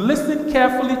listen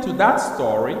carefully to that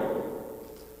story,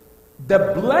 the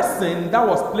blessing that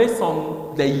was placed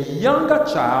on the younger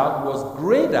child was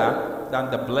greater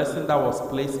than the blessing that was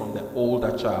placed on the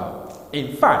older child.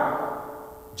 In fact,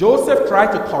 Joseph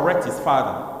tried to correct his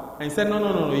father and said,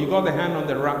 no, you got the hand on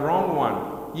the wrong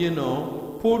one.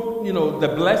 Put,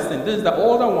 the blessing. This is the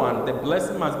older one. The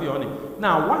blessing must be on him.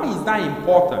 Now, why is that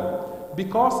important?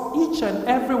 Because each and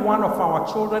every one of our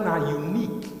children are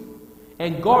unique.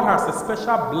 And God has a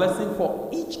special blessing for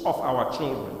each of our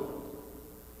children.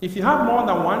 If you have more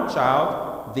than one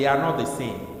child, they are not the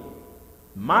same.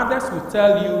 Mothers will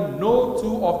tell you no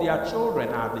two of their children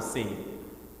are the same.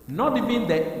 Not even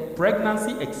the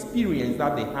pregnancy experience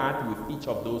that they had with each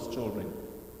of those children.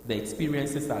 The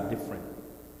experiences are different.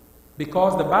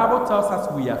 Because the Bible tells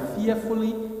us we are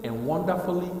fearfully and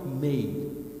wonderfully made.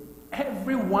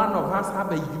 Every one of us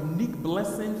have a unique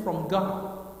blessing from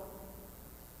God.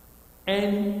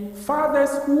 And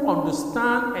fathers who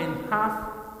understand and have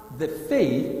the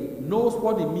faith knows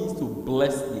what it means to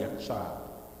bless their child.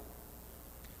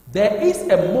 There is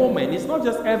a moment, it's not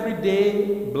just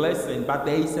everyday blessing, but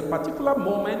there is a particular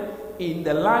moment in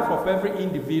the life of every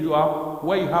individual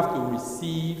where you have to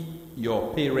receive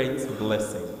your parents'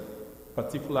 blessing,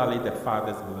 particularly the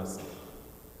father's blessing.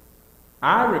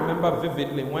 I remember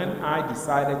vividly when I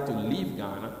decided to leave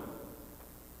Ghana.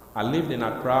 I lived in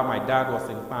Accra, my dad was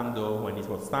in Pando. When it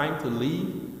was time to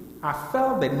leave, I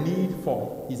felt the need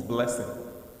for his blessing.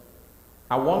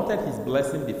 I wanted his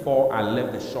blessing before I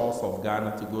left the shores of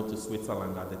Ghana to go to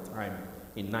Switzerland at the time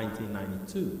in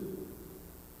 1992.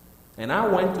 And I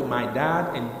went to my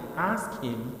dad and asked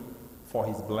him for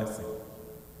his blessing.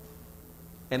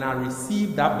 And I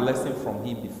received that blessing from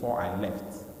him before I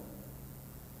left.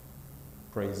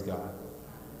 Praise God.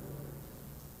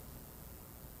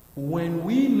 When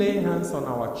we lay hands on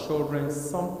our children,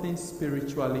 something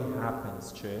spiritually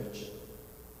happens, church.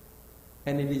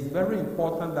 And it is very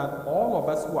important that all of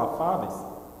us who are fathers,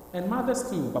 and mothers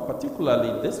too, but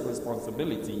particularly this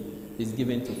responsibility is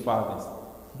given to fathers,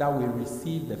 that we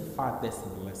receive the father's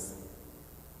blessing.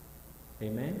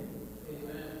 Amen?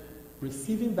 Amen.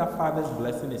 Receiving that father's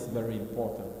blessing is very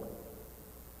important.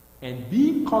 And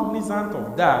be cognizant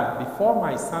of that. Before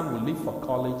my son will leave for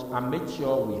college, I made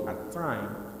sure we had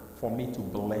time for me to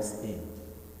bless him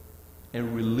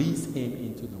and release him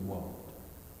into the world.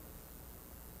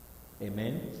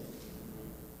 Amen?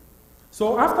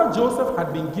 So after Joseph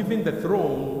had been given the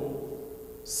throne,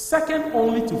 second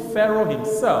only to Pharaoh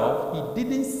himself, he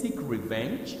didn't seek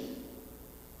revenge,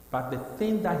 but the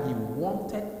thing that he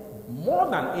wanted more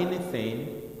than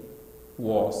anything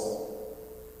was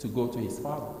to go to his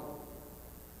father.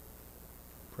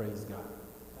 Praise God.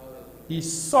 He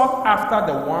sought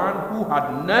after the one who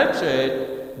had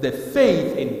nurtured the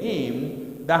faith in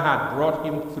him that had brought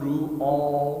him through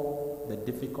all the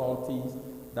difficulties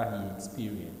that he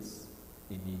experienced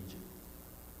in Egypt.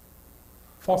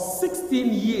 For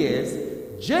 16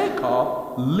 years,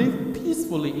 Jacob lived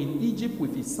peacefully in Egypt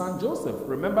with his son Joseph.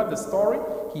 Remember the story?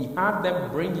 He had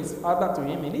them bring his father to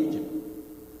him in Egypt.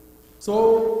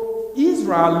 So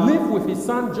Israel lived with his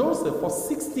son Joseph for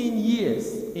 16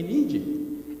 years in Egypt.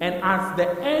 And as the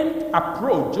end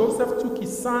approached, Joseph took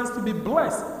his sons to be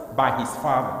blessed by his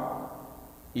father.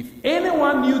 If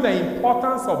anyone knew the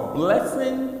importance of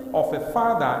blessing of a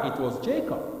father, it was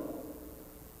Jacob,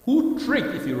 who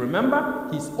tricked, if you remember,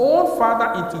 his own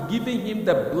father into giving him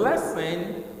the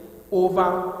blessing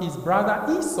over his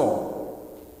brother Esau.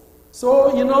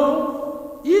 So,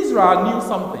 Israel knew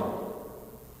something.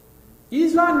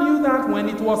 Israel knew that when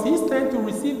it was his turn to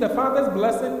receive the father's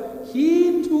blessing,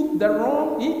 he took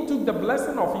the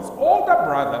blessing of his older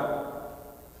brother.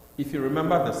 If you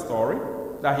remember the story,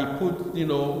 that he put,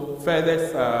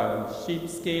 feathers,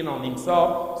 sheepskin on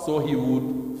himself so he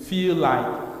would feel like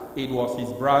it was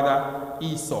his brother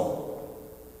Esau,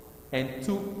 and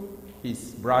took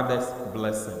his brother's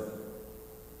blessing.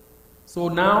 So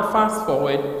now, fast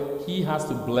forward, he has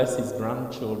to bless his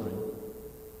grandchildren.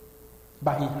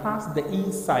 But he has the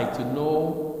insight to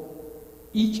know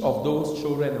each of those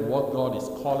children and what God is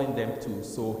calling them to,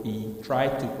 so he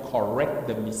tried to correct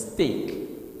the mistake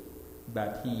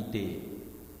that he did.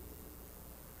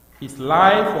 His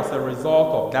life was a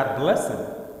result of that blessing.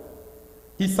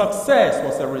 His success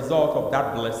was a result of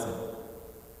that blessing.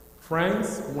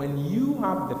 Friends, when you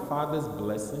have the Father's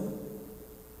blessing,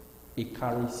 it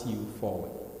carries you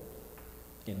forward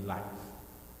in life.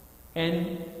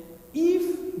 And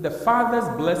if the Father's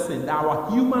blessing,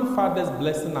 our human Father's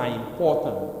blessing, are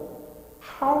important,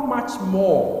 how much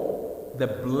more the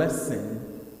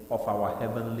blessing of our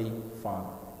Heavenly Father?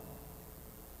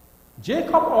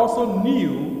 Jacob also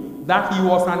knew that he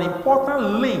was an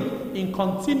important link in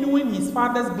continuing his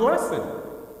father's blessing.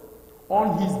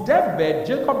 On his deathbed,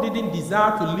 Jacob didn't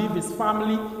desire to leave his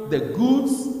family the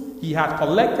goods he had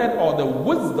collected or the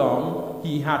wisdom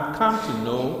he had come to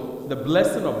know, the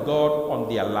blessing of God on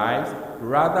their lives.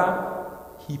 Rather,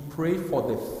 he prayed for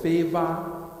the favor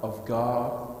of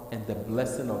God and the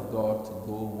blessing of God to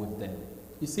go with them.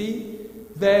 You see,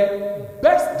 the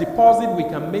best deposit we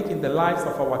can make in the lives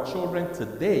of our children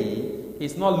today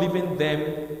is not leaving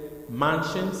them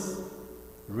mansions,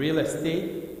 real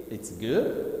estate. It's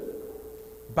good.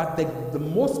 But the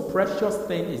most precious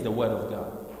thing is the Word of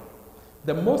God.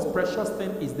 The most precious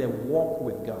thing is the walk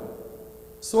with God.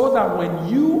 So that when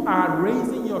you are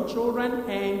raising your children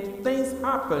and things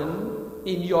happen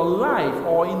in your life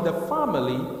or in the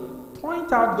family,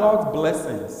 point out God's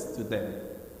blessings to them.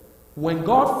 When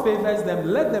God favors them,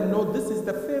 let them know this is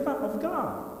the favor of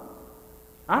God.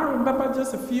 I remember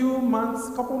just a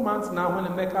couple months now, when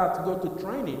Emeka had to go to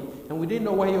training, and we didn't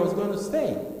know where he was going to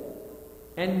stay.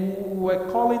 And we were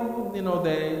calling,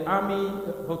 the army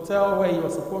hotel where he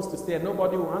was supposed to stay, and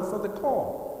nobody would answer the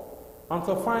call.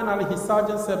 Until finally his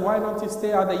sergeant said, "Why don't you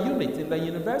stay at the unit in the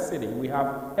university? We have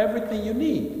everything you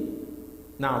need."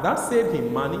 Now that saved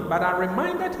him money, but I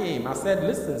reminded him, I said,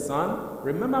 "Listen, son,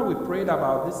 remember we prayed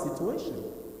about this situation,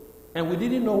 and we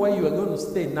didn't know where you were going to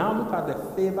stay. Now look at the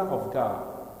favor of God."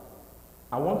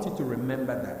 I want you to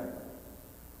remember that.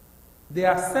 There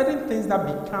are certain things that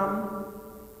become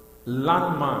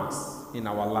landmarks in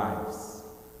our lives.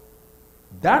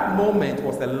 That moment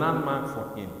was a landmark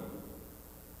for him.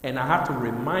 And I had to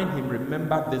remind him,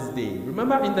 remember this day.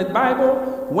 Remember in the Bible,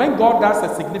 when God does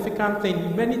a significant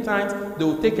thing, many times they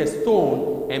will take a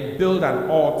stone and build an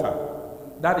altar.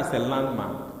 That is a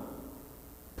landmark.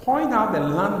 Point out the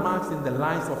landmarks in the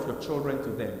lives of your children to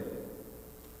them,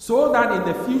 so that in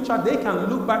the future they can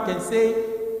look back and say,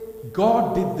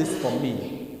 God did this for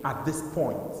me at this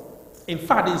point. In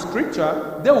fact, in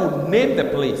scripture, they will name the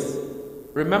place.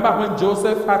 Remember when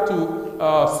Joseph had to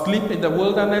sleep in the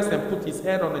wilderness and put his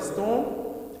head on a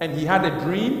stone, and he had a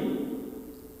dream,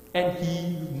 and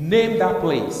he named that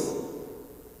place.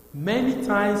 Many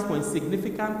times when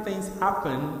significant things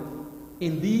happen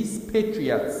in these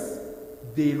patriots,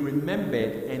 they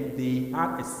remembered and they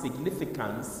had a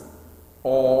significance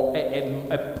or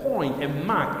a point, a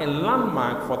mark, a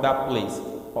landmark for that place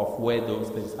of where those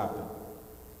things happen.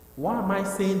 Why am I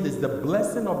saying this? The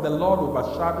blessing of the Lord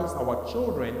overshadows our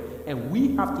children, and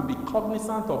we have to be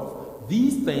cognizant of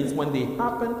these things when they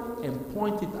happen and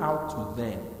point it out to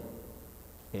them.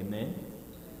 Amen.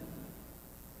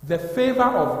 The favor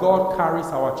of God carries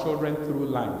our children through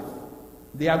life.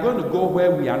 They are going to go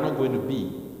where we are not going to be.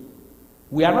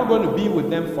 We are not going to be with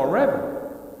them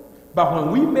forever. But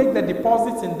when we make the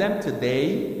deposits in them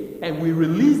today and we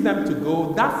release them to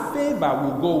go, that favor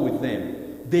will go with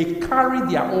them. They carry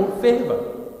their own favor.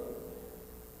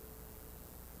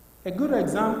 A good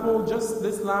example, just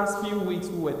this last few weeks,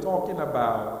 we were talking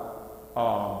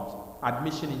about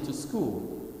admission into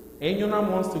school.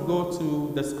 Enyonam wants to go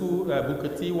to the school,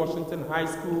 Booker T. Washington High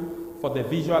School, for the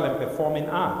visual and performing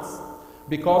arts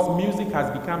because music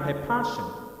has become her passion.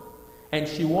 And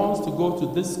she wants to go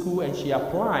to this school, and she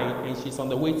applied, and she's on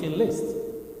the waiting list.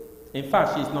 In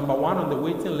fact, she's number 1 on the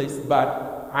waiting list,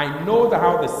 but I know that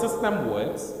how the system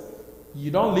works. You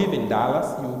don't live in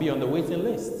Dallas, you will be on the waiting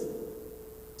list.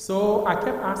 So I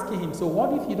kept asking him, so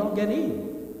what if you don't get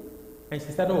in? And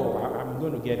she said, oh, I'm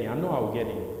going to get in. I know I will get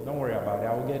in. Don't worry about it,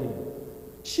 I will get in.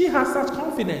 She has such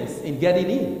confidence in getting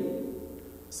in.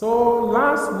 So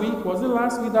last week, was it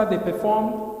last week that they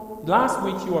performed? Last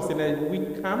week she was in a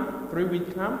week camp,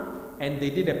 3-week camp, and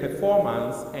they did a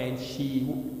performance, and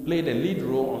she played a lead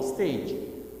role on stage.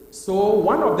 So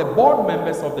one of the board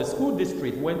members of the school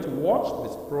district went to watch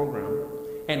this program,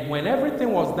 and when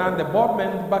everything was done, the board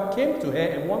member came to her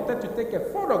and wanted to take a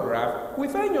photograph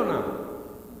with Enyonam.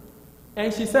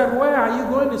 And she said, where are you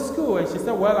going to school? And she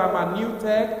said, well, I'm at New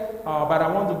Tech, but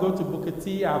I want to go to Booker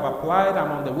T. I've applied,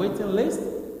 I'm on the waiting list.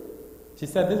 She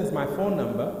said, this is my phone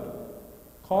number.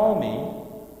 Call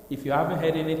me if you haven't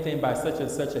heard anything by such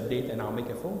and such a date, and I'll make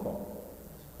a phone call.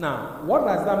 Now, what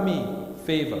does that mean?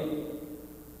 Favor.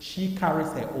 She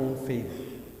carries her own favor.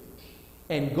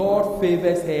 And God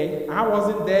favors her. I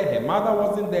wasn't there. Her mother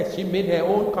wasn't there. She made her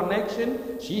own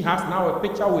connection. She has now a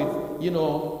picture with,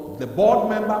 the board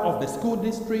member of the school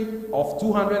district of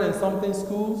 200 and something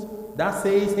schools that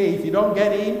says, hey, if you don't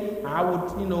get in, I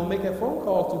would, make a phone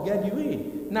call to get you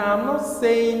in. Now, I'm not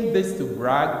saying this to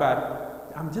brag,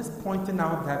 but I'm just pointing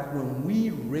out that when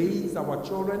we raise our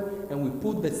children and we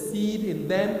put the seed in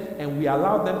them and we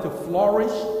allow them to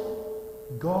flourish,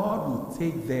 God will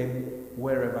take them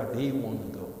wherever they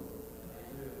want to go.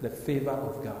 The favor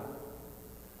of God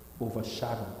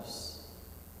overshadows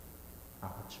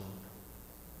our children.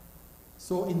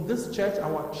 So in this church,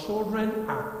 our children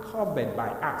are covered by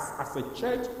us. As a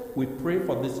church, we pray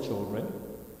for these children,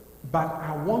 but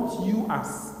I want you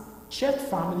as church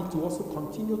family to also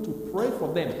continue to pray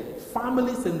for them.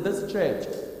 Families in this church,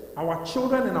 our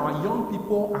children and our young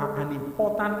people are an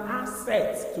important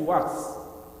asset to us.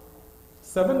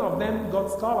 7 of them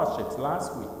got scholarships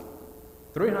last week,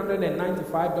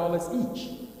 $395 each,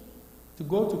 to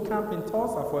go to camp in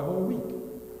Tulsa for a whole week.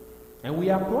 And we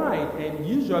applied, and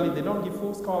usually they don't give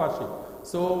full scholarship.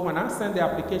 So when I sent the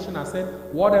application, I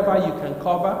said, whatever you can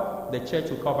cover, the church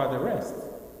will cover the rest.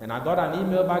 And I got an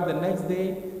email back the next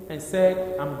day and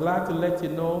said, I'm glad to let you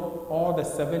know all the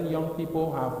 7 young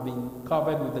people have been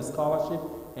covered with the scholarship,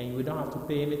 and we don't have to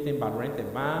pay anything but rent a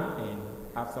van and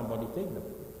have somebody take them.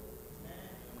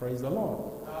 Praise the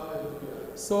Lord.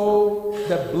 So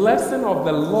the blessing of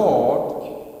the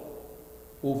Lord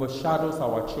overshadows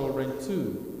our children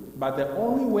too. But the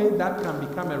only way that can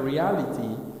become a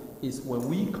reality is when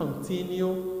we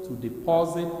continue to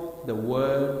deposit the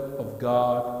Word of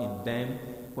God in them,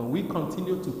 when we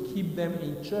continue to keep them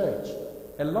in church.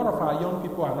 A lot of our young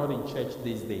people are not in church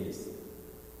these days.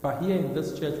 But here in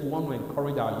this church, we want to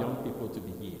encourage our young people to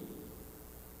be here,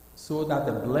 so that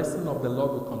the blessing of the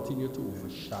Lord will continue to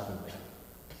overshadow them.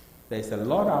 There's a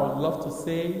lot I would love to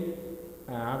say.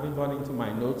 I haven't gone into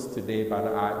my notes today, but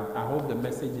I hope the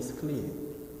message is clear.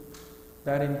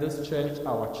 That in this church,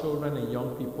 our children and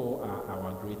young people are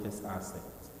our greatest asset.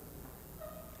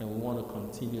 And we want to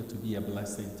continue to be a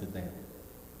blessing to them.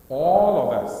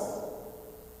 All of us,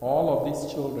 all of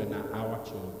these children are our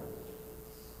children.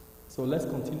 So let's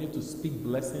continue to speak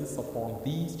blessings upon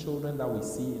these children that we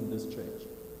see in this church.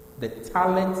 The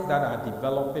talents that are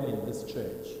developing in this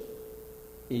church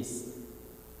is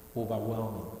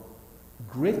overwhelming.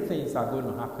 Great things are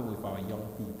going to happen with our young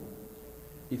people.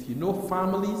 If you know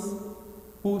families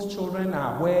whose children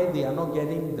are where they are not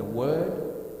getting the word,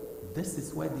 this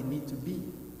is where they need to be.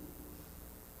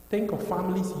 Think of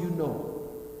families you know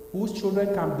whose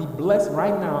children can be blessed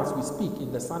right now as we speak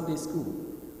in the Sunday school.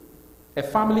 A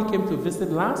family came to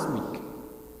visit last week.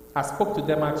 I spoke to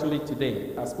them actually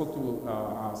today. I spoke to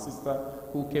our sister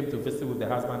who came to visit with the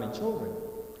husband and children.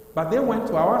 But they went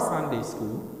to our Sunday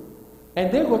school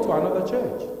and they go to another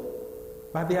church.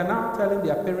 But they are now telling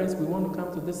their parents, we want to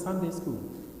come to this Sunday school.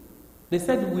 They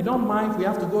said, we don't mind if we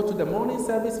have to go to the morning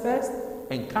service first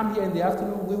and come here in the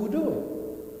afternoon, we will do it.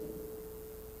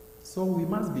 So we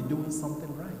must be doing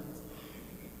something right.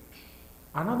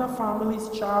 Another family's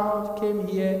child came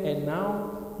here and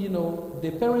now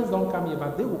the parents don't come here,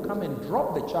 but they will come and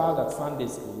drop the child at Sunday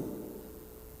school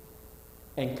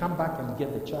and come back and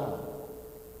get the child.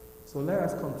 So let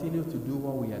us continue to do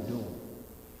what we are doing.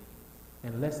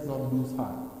 And let's not lose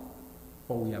heart,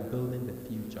 for we are building the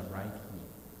future right here.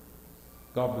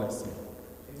 God bless you.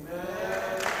 Amen.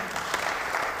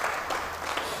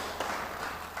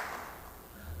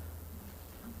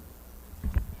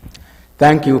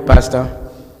 Thank you, Pastor.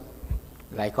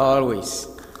 Like always,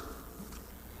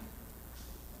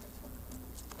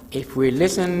 if we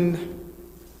listen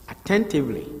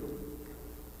attentively,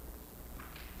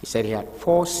 he said he had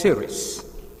 4 series.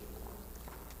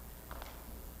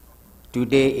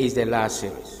 Today is the last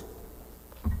series.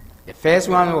 The first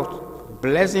one was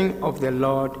blessing of the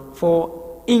Lord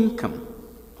for income,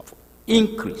 of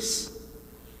increase.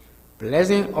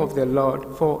 Blessing of the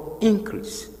Lord for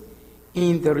increase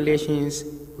in the relations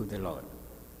with the Lord.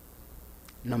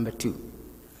 Number 2,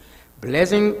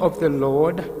 blessing of the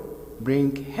Lord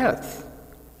bring health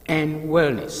and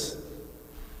wellness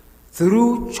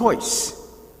through choice,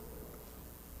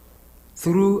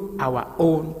 through our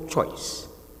own choice.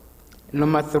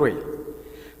 Number 3,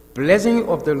 blessing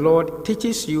of the Lord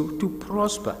teaches you to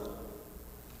prosper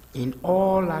in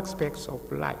all aspects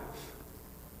of life.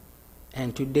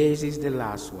 And today's is the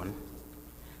last one.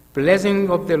 Blessing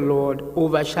of the Lord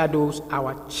overshadows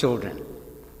our children.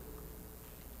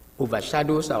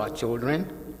 Overshadows our children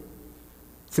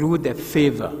through the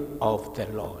favor of the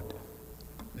Lord.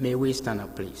 May we stand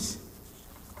up, please.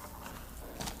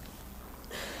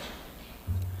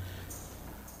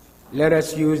 Let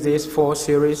us use these 4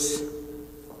 series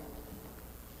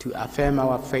to affirm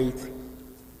our faith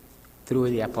through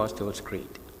the Apostles' Creed.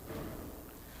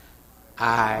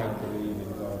 I believe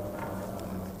in God.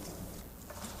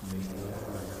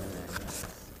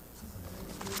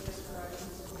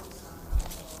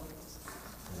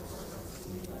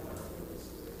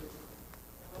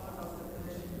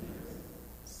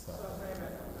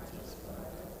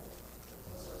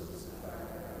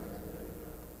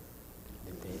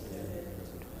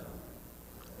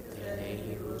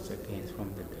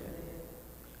 From the dead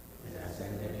and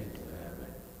ascended into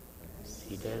heaven,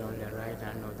 seated on the right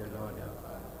hand of the Lord our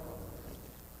God.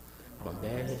 From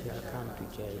there he shall come to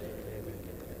judge the living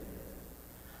and the dead.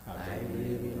 I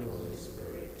believe in the Holy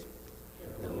Spirit,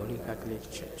 the Holy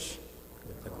Catholic Church,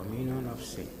 with the communion of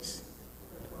saints,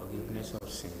 the forgiveness of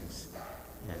sins,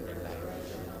 and the life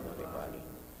of the body,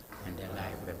 and the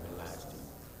life everlasting.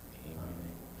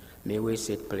 Amen. May we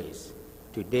sit, please.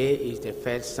 Today is the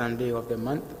first Sunday of the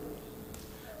month.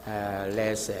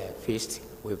 Let's feast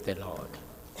with the Lord.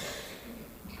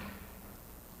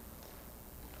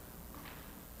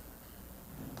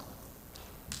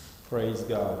 Praise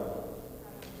God.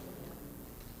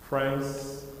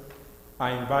 Friends,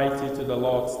 I invite you to the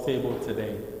Lord's table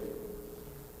today.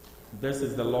 This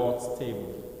is the Lord's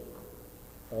table.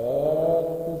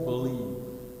 All who believe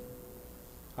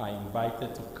are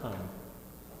invited to come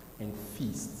and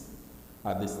feast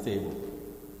at this table.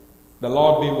 The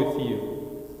Lord be with you.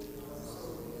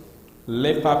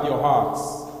 Lift up your hearts.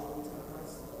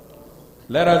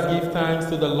 Let us give thanks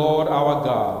to the Lord our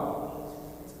God.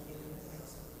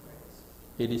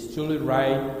 It is truly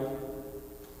right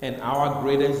and our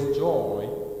greatest joy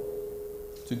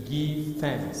to give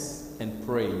thanks and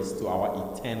praise to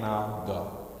our eternal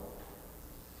God.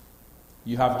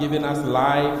 You have given us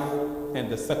life and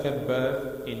the second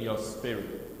birth in your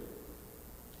spirit.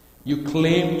 You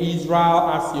claim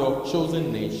Israel as your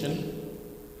chosen nation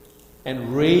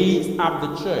and raised up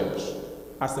the church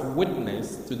as a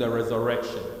witness to the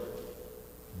resurrection,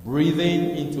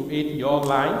 breathing into it your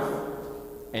life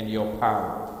and your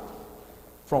power.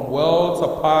 From worlds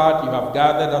apart, you have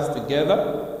gathered us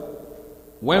together.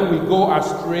 When we go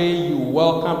astray, you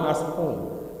welcome us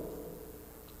home.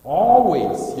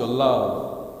 Always your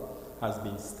love has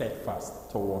been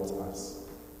steadfast towards us.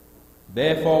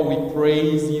 Therefore, we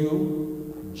praise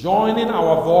you, joining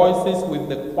our voices with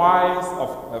the choirs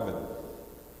of heaven,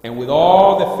 and with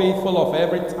all the faithful of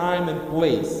every time and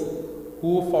place,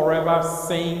 who forever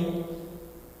sing,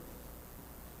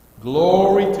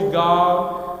 glory to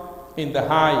God in the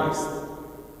highest.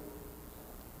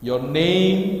 Your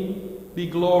name be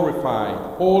glorified.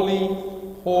 Holy,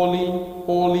 holy,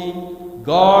 holy,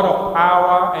 God of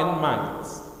power and might.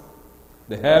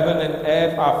 The heaven and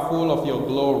earth are full of your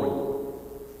glory.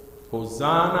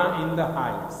 Hosanna in the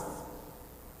highest.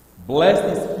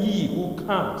 Blessed is he who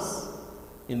comes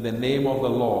in the name of the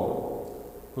Lord.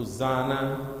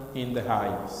 Hosanna in the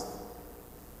highest.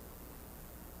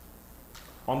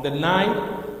 On the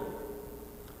night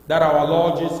that our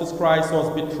Lord Jesus Christ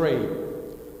was betrayed,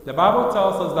 the Bible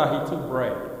tells us that he took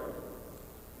bread.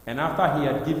 And after he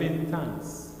had given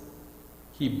thanks,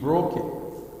 he broke it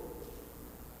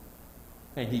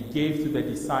and he gave to the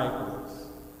disciples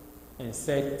and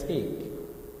said, "Take,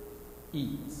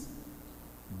 eat.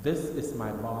 This is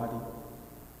my body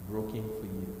broken for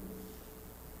you.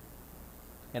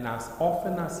 And as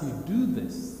often as you do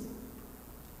this,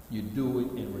 you do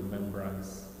it in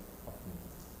remembrance of me."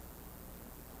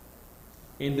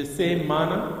 In the same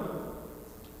manner,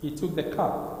 he took the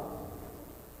cup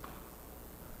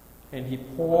and he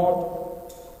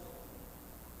poured,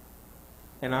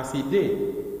 and as he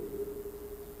did,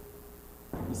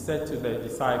 he said to the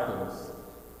disciples,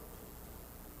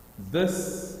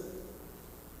 "This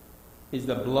is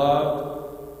the blood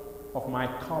of my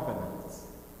covenant,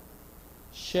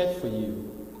 shed for you.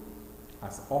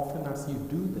 As often as you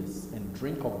do this and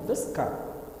drink of this cup,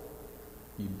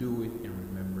 you do it in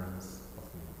remembrance of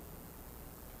me."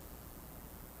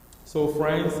 So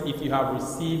friends, if you have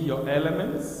received your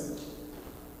elements,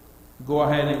 go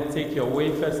ahead and take your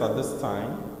wafers at this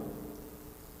time.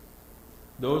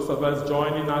 Those of us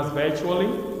joining us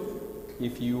virtually,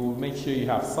 if you make sure you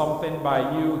have something by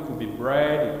you, it could be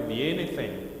bread, it could be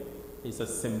anything. It's a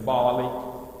symbolic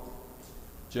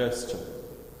gesture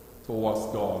towards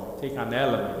God. Take an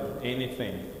element,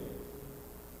 anything.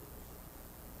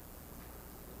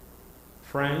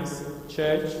 Friends,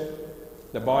 church,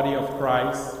 the body of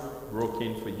Christ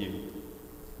broken for you.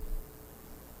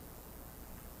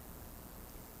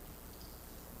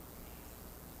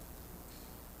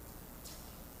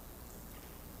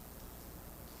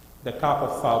 The cup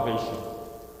of salvation,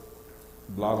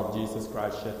 blood of Jesus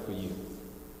Christ shed for you.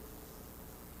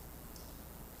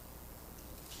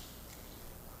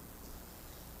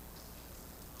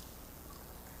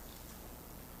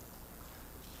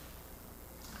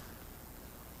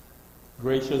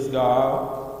 Gracious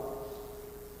God,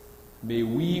 may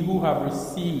we who have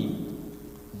received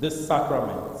this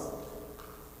sacrament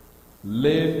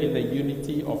live in the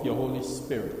unity of your Holy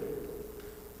Spirit,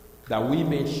 that we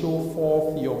may show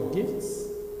forth your gifts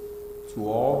to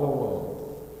all the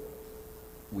world.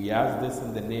 We ask this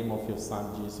in the name of your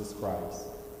Son, Jesus Christ.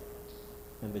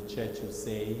 And the church will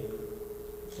say,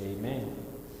 Amen.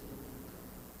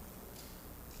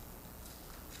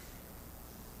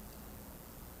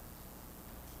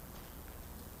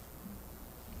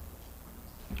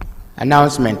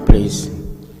 Announcement, please.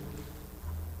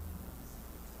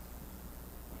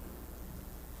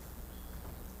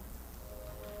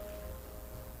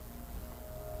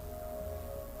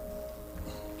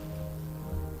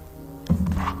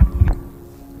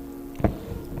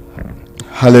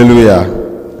 Hallelujah.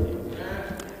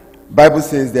 Bible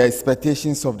says the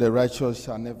expectations of the righteous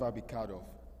shall never be cut off.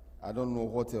 I don't know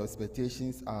what your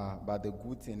expectations are, but the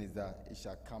good thing is that it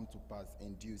shall come to pass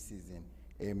in due season.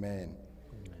 Amen.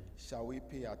 Shall we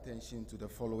pay attention to the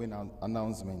following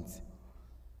announcements?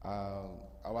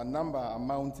 Our number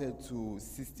amounted to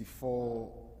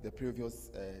 64 the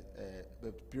previous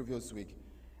week,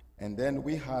 and then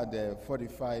we had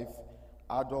 45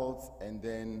 adults and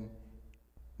then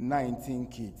 19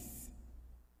 kids,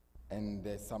 and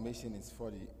the summation is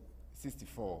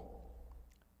 64.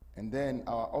 And then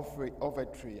our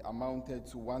offertory amounted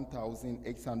to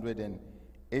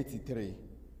 1,883,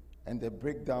 and the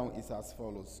breakdown is as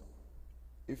follows.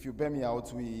 If you bear me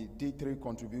out, we did 3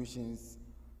 contributions.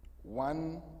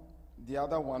 The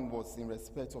other one was in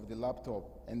respect of the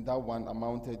laptop, and that one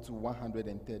amounted to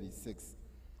 136.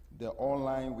 The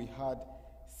online, we had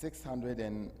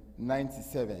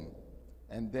 697,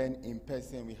 and then in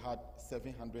person we had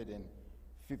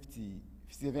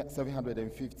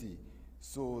 750.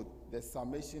 So the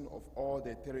summation of all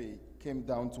the 3 came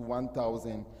down to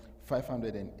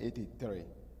 1,583.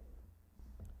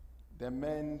 The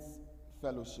men's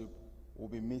fellowship will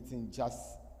be meeting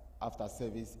just after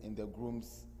service in the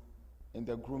groom's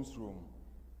room.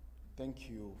 Thank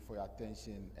you for your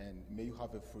attention, and may you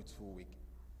have a fruitful week.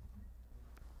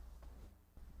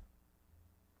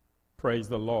 Praise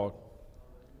the Lord.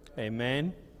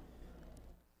 Amen.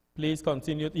 Please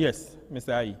continue. Yes,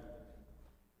 Mr. Ayi.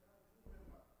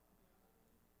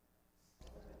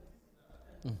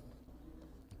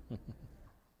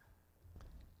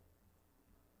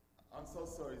 I'm so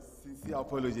sorry. Sincere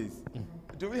apologies.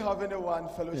 Do we have anyone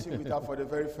fellowship with us for the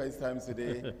very first time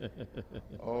today?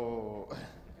 Oh.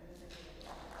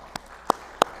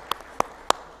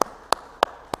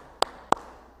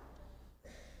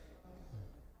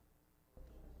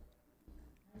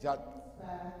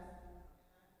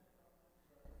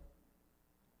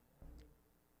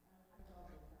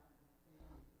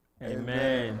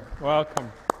 Amen.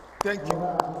 Welcome. Thank you.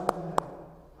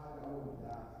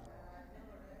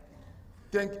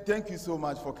 Thank you so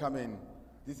much for coming.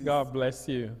 God bless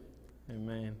you.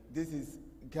 Amen. This is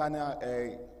Ghana.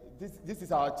 This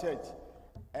is our church,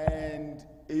 and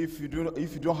if you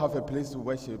don't have a place to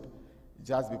worship,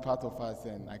 just be part of us,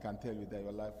 and I can tell you that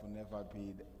your life will never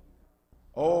be.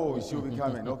 Oh, she'll be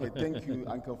coming. Okay, thank you,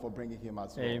 Uncle, for bringing him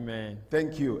as well. Amen.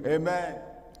 Thank you. Amen.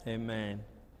 Amen.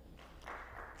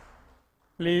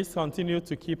 Please continue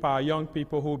to keep our young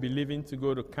people who will be leaving to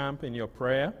go to camp in your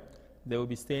prayer. They will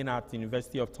be staying at the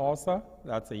University of Tulsa.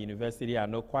 That's a university I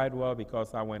know quite well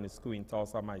because I went to school in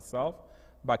Tulsa myself.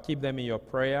 But keep them in your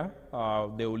prayer.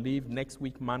 They will leave next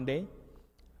week, Monday.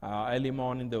 Early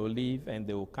morning they will leave and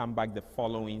they will come back the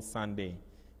following Sunday.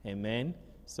 Amen.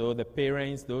 So the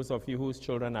parents, those of you whose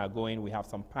children are going, we have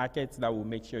some packets that we'll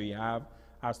make sure you have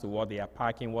as to what they are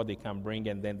packing, what they can bring,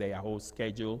 and then their whole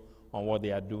schedule on what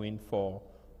they are doing for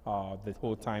the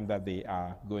whole time that they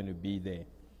are going to be there.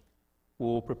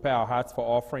 We'll prepare our hearts for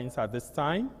offerings at this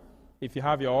time. If you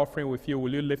have your offering with you,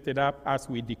 will you lift it up as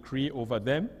we decree over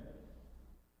them?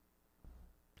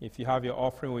 If you have your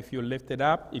offering with you, lift it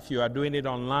up. If you are doing it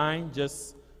online,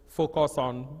 just focus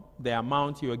on the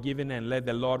amount you are giving and let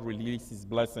the Lord release His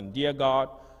blessing. Dear God,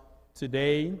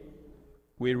 today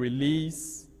we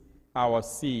release our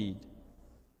seed.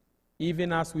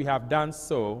 Even as we have done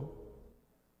so,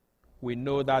 we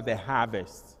know that the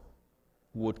harvest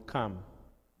would come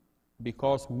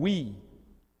because we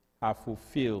have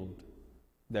fulfilled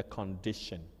the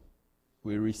condition.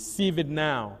 We receive it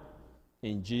now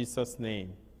in Jesus'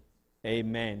 name.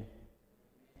 Amen.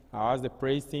 I'll ask the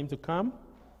praise team to come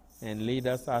and lead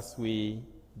us as we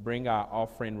bring our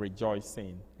offering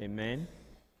rejoicing. Amen.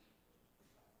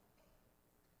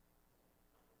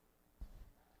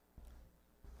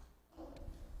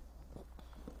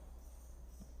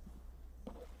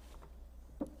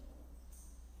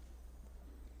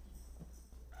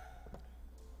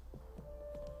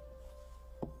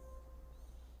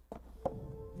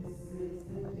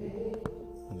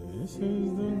 This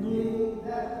is the day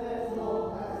that the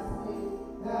Lord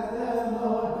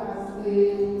has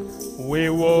made. We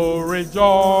will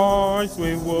rejoice,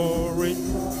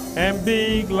 and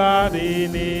be glad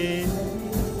in it.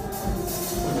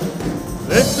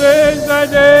 This is the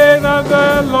day that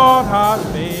the Lord has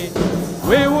made.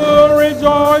 We will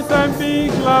rejoice and be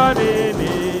glad in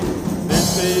it.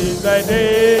 This is the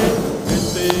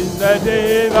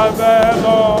day that the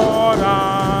Lord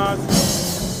has made.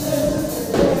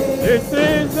 This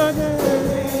is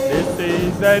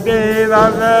the day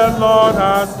that the Lord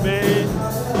has made.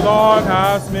 Lord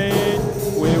has made.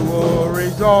 We will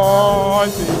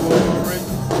rejoice,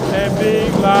 and be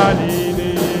glad in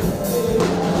it.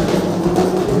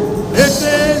 This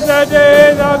is the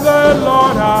day that the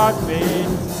Lord has made.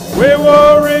 We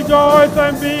will rejoice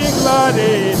and be glad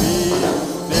in it.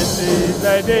 This is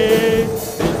the day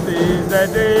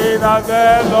that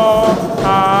the Lord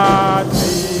has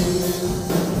made.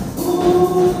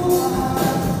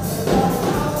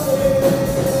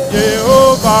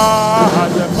 Jehovah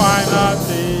has the final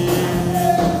say.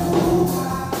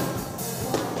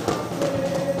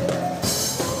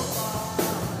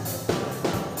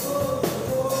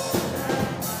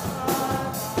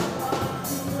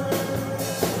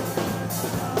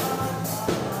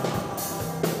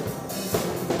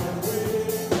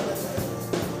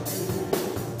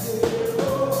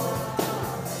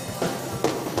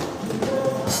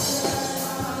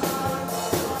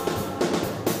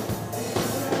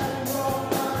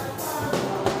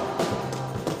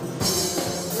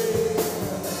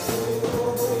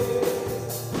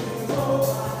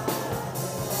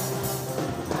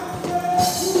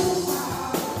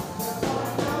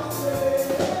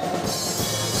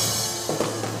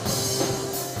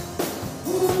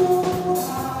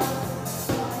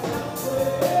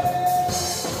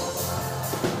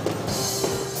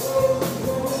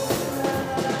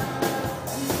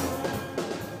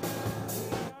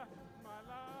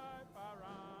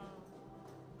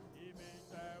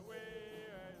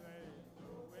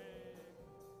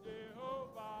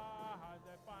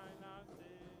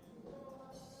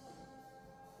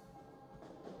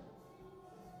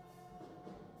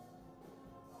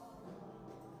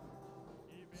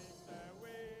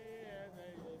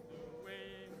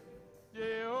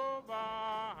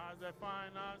 The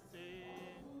final say,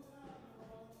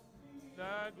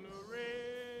 the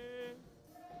glory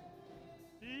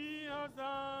He has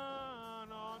done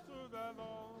unto the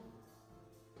Lord.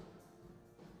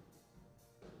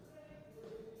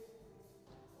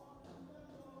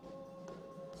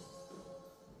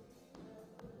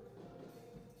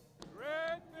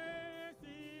 Great things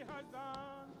He has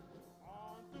done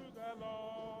unto the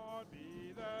Lord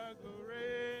be the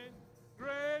glory.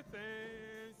 Great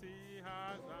things He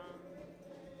has done.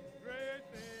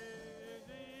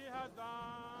 has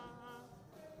done.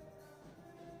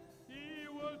 He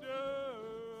will do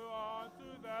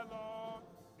unto the Lord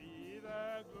be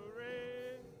the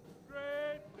glory.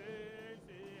 Great things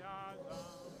he has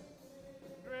done.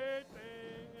 Great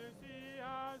things he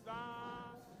has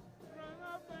done.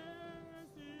 Great things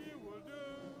he will do.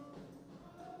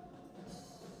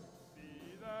 Be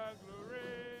the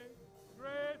glory.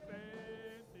 Great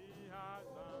things he has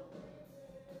done.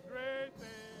 Great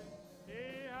things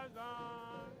he has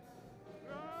done.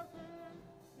 Great things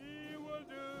he will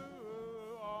do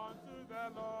unto the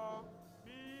Lord.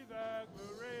 Be the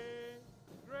glory.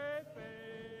 Great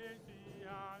things he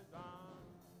has done.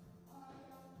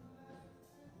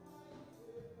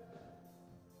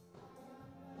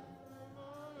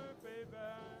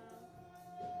 Favor.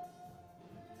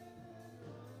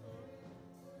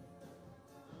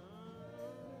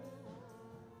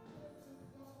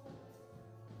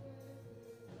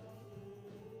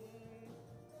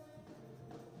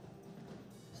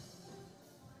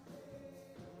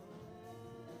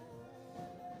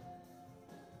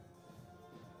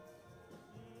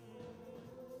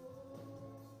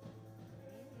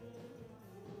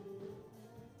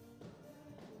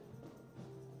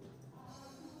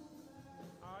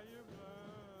 Are you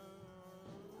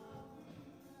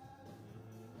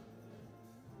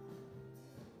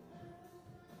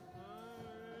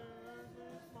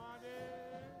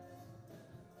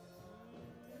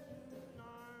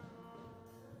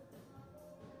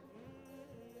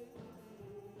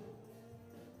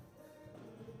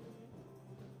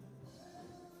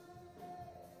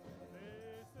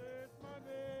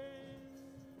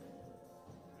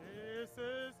This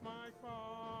is my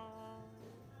call.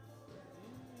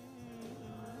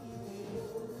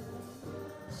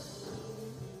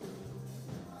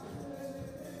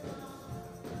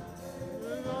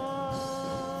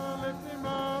 Lift him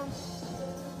up.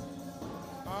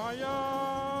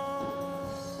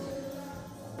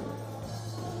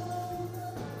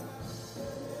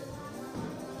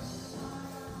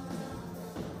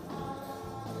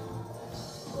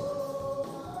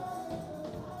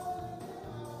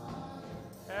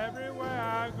 Everywhere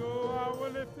I go, I will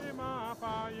lift him up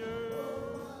higher.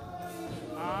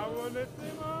 I will lift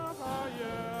him up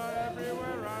higher.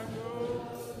 Everywhere I go,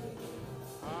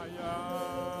 higher,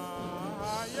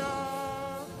 higher,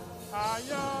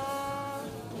 higher,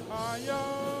 higher.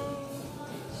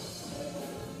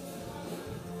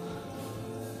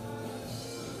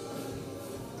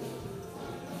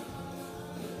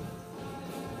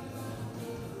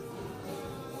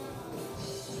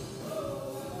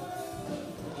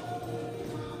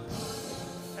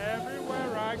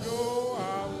 Everywhere I go,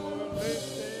 I will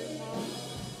lift him up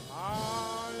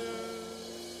higher.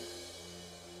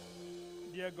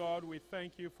 Dear God, we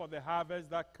thank you for the harvest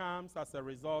that comes as a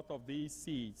result of these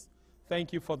seeds.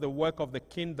 Thank you for the work of the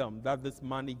kingdom that this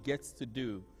money gets to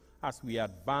do as we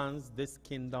advance this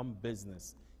kingdom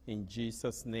business. In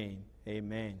Jesus' name,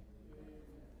 amen.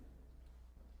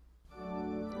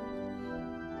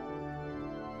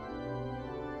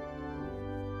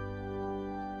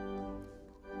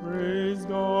 Praise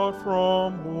God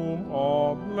from whom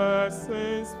all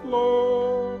blessings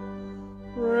flow.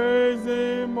 Praise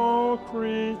him, all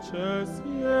creatures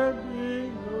here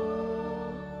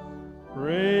below.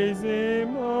 Praise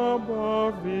him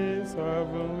above his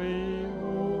heavenly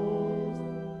host.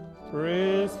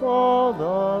 Praise for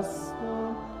the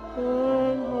Son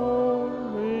and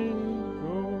Holy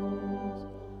Ghost.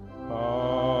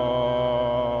 Amen.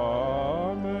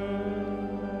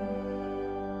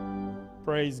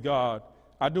 Praise God.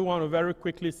 I do want to very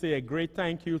quickly say a great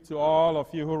thank you to all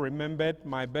of you who remembered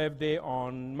my birthday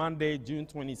on Monday, June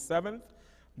 27th.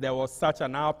 There was such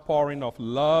an outpouring of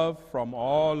love from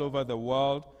all over the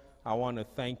world. I want to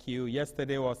thank you.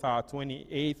 Yesterday was our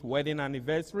 28th wedding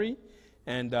anniversary,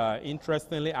 and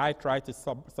interestingly, I tried to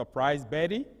surprise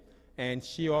Betty, and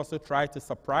she also tried to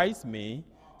surprise me.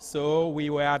 So we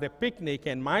were at a picnic,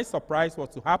 and my surprise was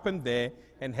to happen there,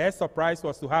 and her surprise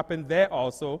was to happen there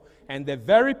also. And the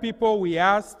very people we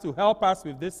asked to help us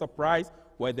with this surprise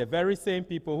were the very same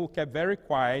people who kept very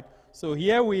quiet. So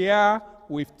here we are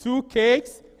with 2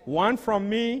 cakes, one from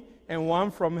me and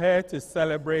one from her, to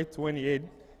celebrate 28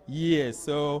 years.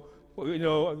 So, you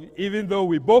know, even though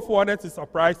we both wanted to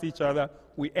surprise each other,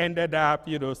 we ended up,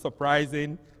 you know,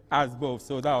 surprising us both.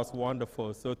 So that was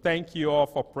wonderful. So thank you all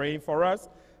for praying for us,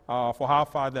 for how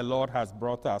far the Lord has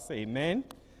brought us. Amen.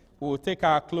 We will take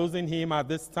our closing hymn at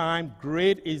this time.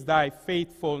 Great is thy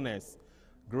faithfulness.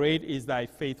 Great is thy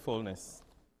faithfulness.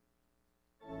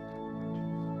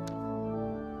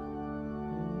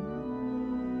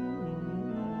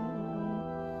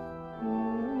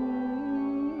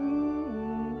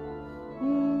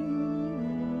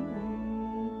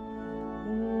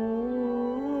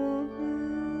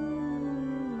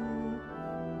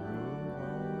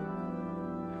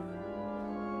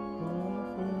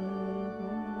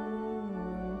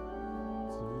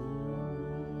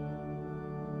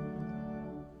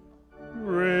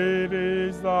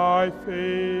 is thy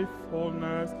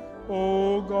faithfulness,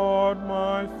 O God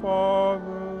my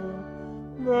Father.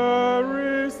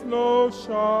 There is no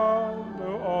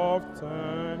shadow of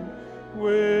turning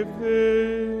with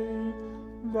thee.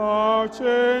 Thou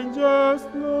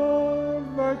changest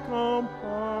not, thy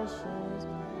compassions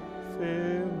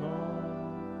fail not.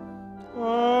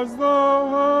 As thou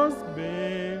hast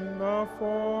been, thou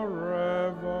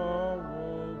forever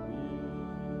will be.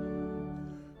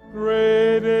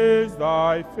 Great is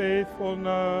thy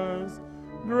faithfulness,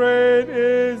 great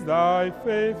is thy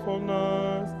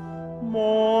faithfulness.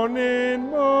 Morning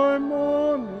by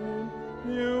morning,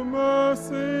 new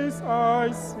mercies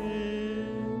I see.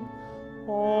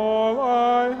 All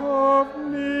I have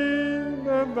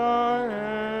needed, thy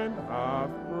hand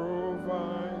hath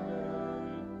provided.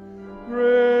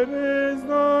 Great is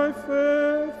thy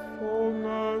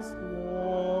faithfulness,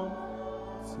 Lord,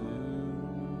 to me.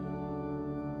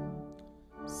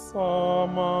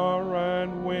 Summer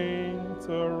and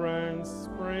winter and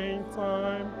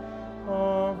springtime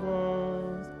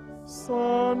harvest,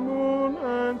 sun, moon,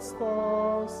 and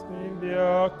stars in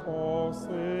their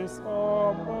courses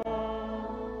above.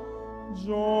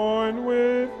 Join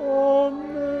with all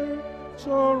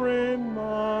nature in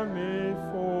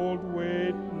manifold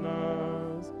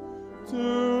witness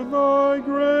to thy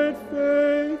great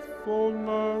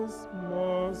faithfulness,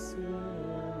 mercy,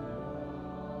 and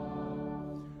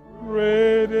love.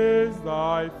 Great is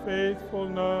thy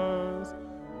faithfulness,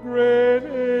 great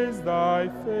is thy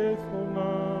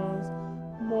faithfulness.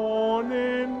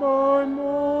 Morning by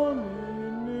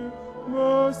morning, new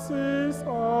mercies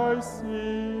I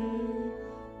see.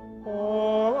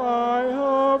 All I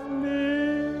have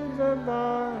needed,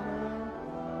 thy hand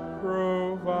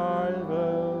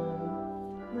provided.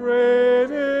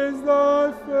 Great is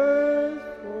thy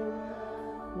faithfulness,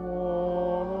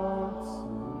 Lord, unto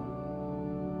me.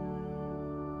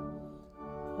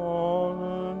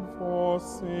 Pardon for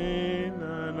sin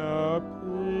and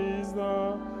appease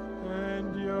the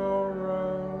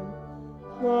endurance,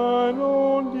 thine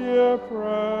own dear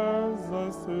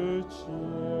presence to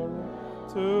cheer,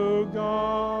 to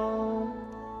God,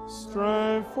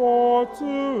 strength for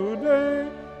today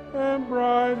and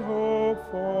bright hope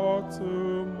for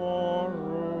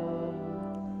tomorrow.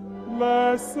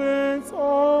 Blessings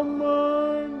all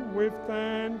mine with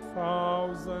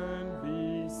 10,000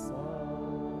 beside.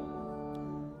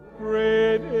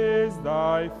 Great is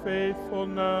thy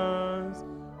faithfulness,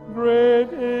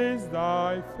 great is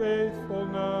thy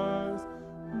faithfulness.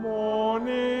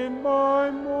 Morning by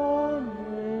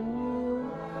morning,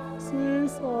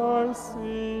 since I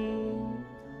see,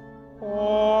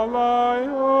 all I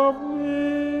have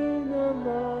needed,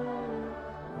 thy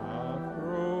hath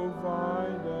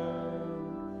provided.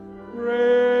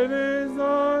 Great is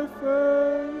thy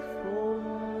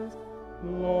faithfulness,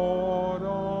 Lord,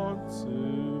 unto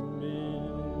me.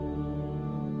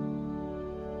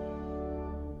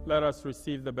 Let us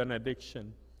receive the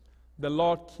benediction. The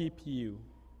Lord keep you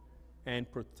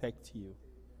and protect you.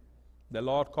 The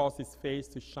Lord cause his face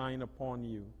to shine upon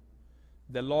you.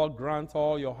 The Lord grant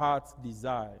all your heart's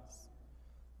desires.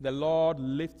 The Lord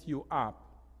lift you up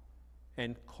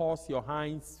and cause your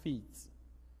hinds feet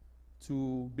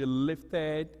to be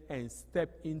lifted and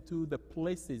step into the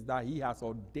places that he has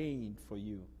ordained for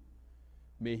you.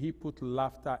 May he put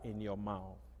laughter in your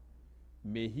mouth.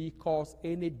 May he cause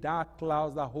any dark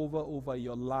clouds that hover over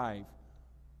your life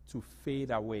to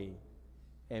fade away.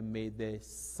 And may the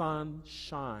sun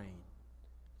shine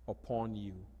upon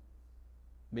you.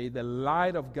 May the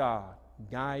light of God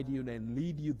guide you and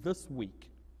lead you this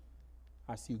week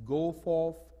as you go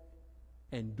forth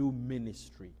and do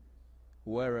ministry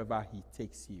wherever he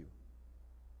takes you.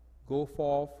 Go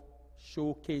forth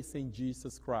showcasing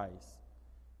Jesus Christ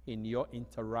in your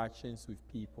interactions with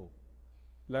people.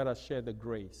 Let us share the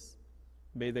grace.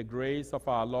 May the grace of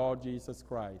our Lord Jesus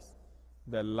Christ,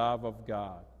 the love of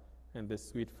God, and the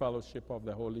sweet fellowship of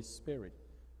the Holy Spirit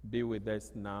be with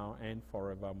us now and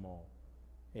forevermore.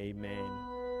 Amen.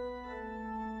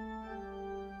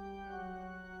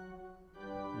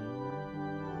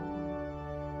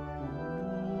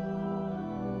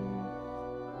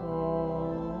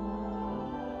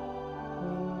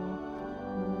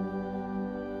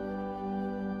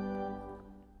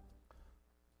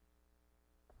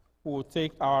 We'll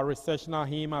take our recessional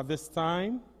hymn at this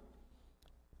time.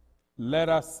 Let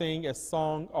us sing a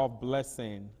song of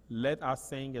blessing. Let us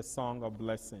sing a song of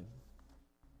blessing.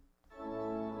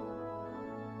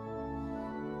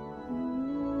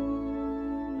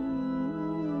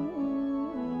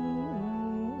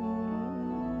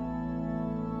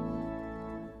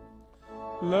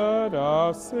 Let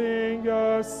us sing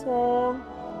a song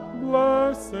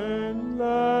blessing,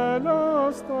 let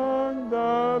us thank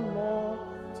the Lord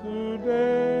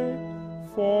today,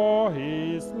 for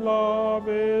his love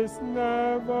is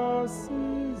never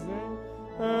ceasing,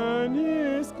 and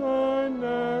his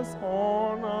kindness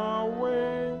on our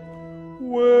way.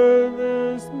 With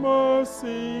his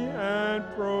mercy and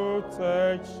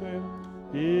protection,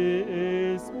 he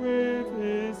is with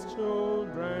his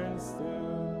children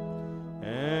still,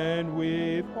 and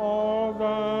with all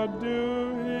that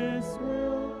do his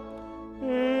will.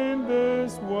 In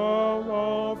this world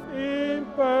of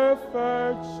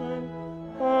imperfection,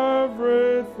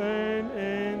 everything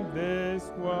in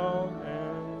this world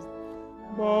ends,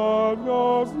 but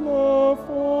God's love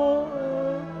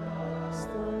forever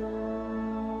stands.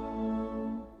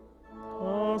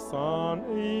 As an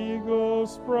eagle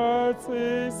spreads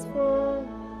his fur,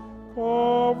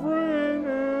 covering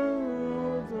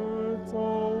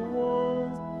little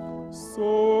ones,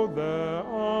 so the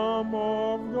arm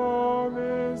of God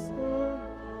is heard,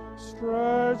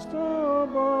 stretched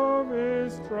above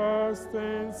his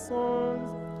trusting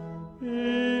sons.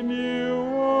 He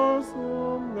knew us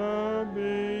from the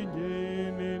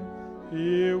beginning.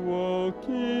 He will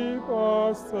keep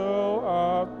us till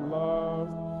at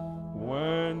last.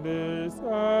 When this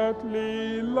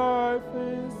earthly life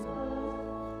is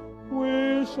past,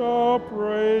 we shall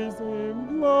praise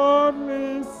him,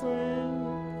 gladly sing.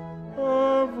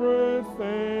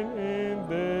 Everything in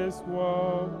this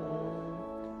world,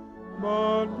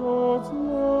 but God's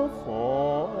love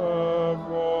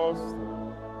forever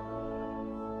stands.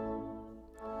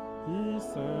 He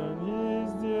sent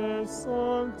his dear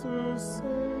Son to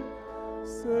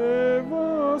save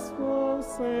us from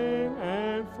sin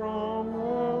and from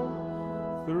hell.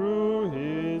 Through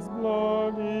his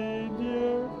blood he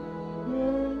gave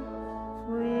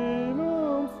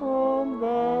freedom from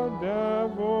the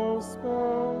devil's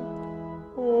spell.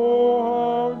 Oh,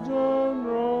 how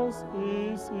generous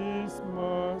is his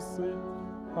mercy!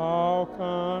 How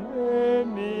can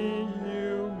any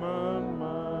human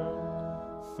mind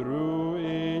through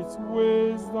its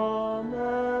wisdom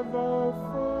ever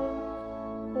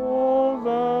find all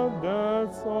the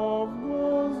depths of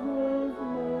God's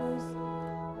greatness?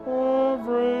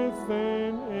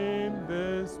 Everything in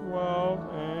this world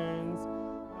ends,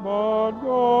 but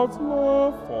God's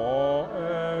love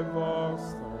forever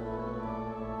stands.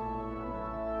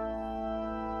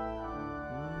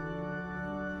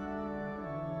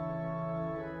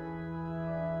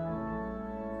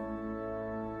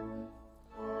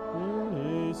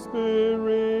 In his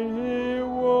spirit he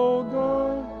will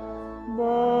guide,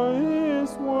 by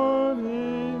his word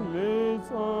he leads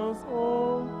us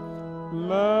on.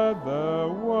 Let the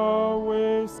world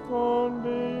we scorn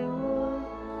be right.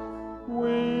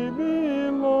 We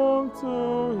belong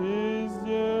to his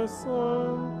dear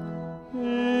Son.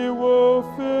 He will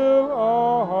fill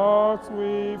our hearts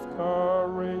with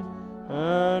courage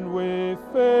and with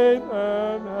faith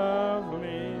and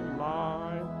heavenly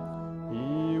light.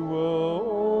 He will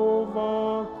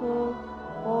overcome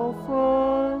all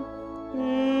fright,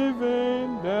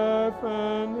 even death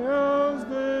and hell's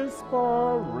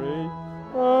discourage.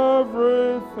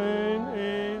 Everything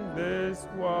in this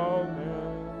world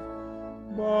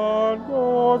ends, but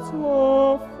God's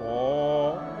love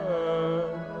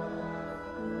forever.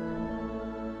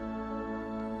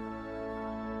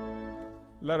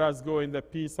 Let us go in the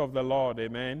peace of the Lord.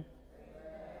 Amen.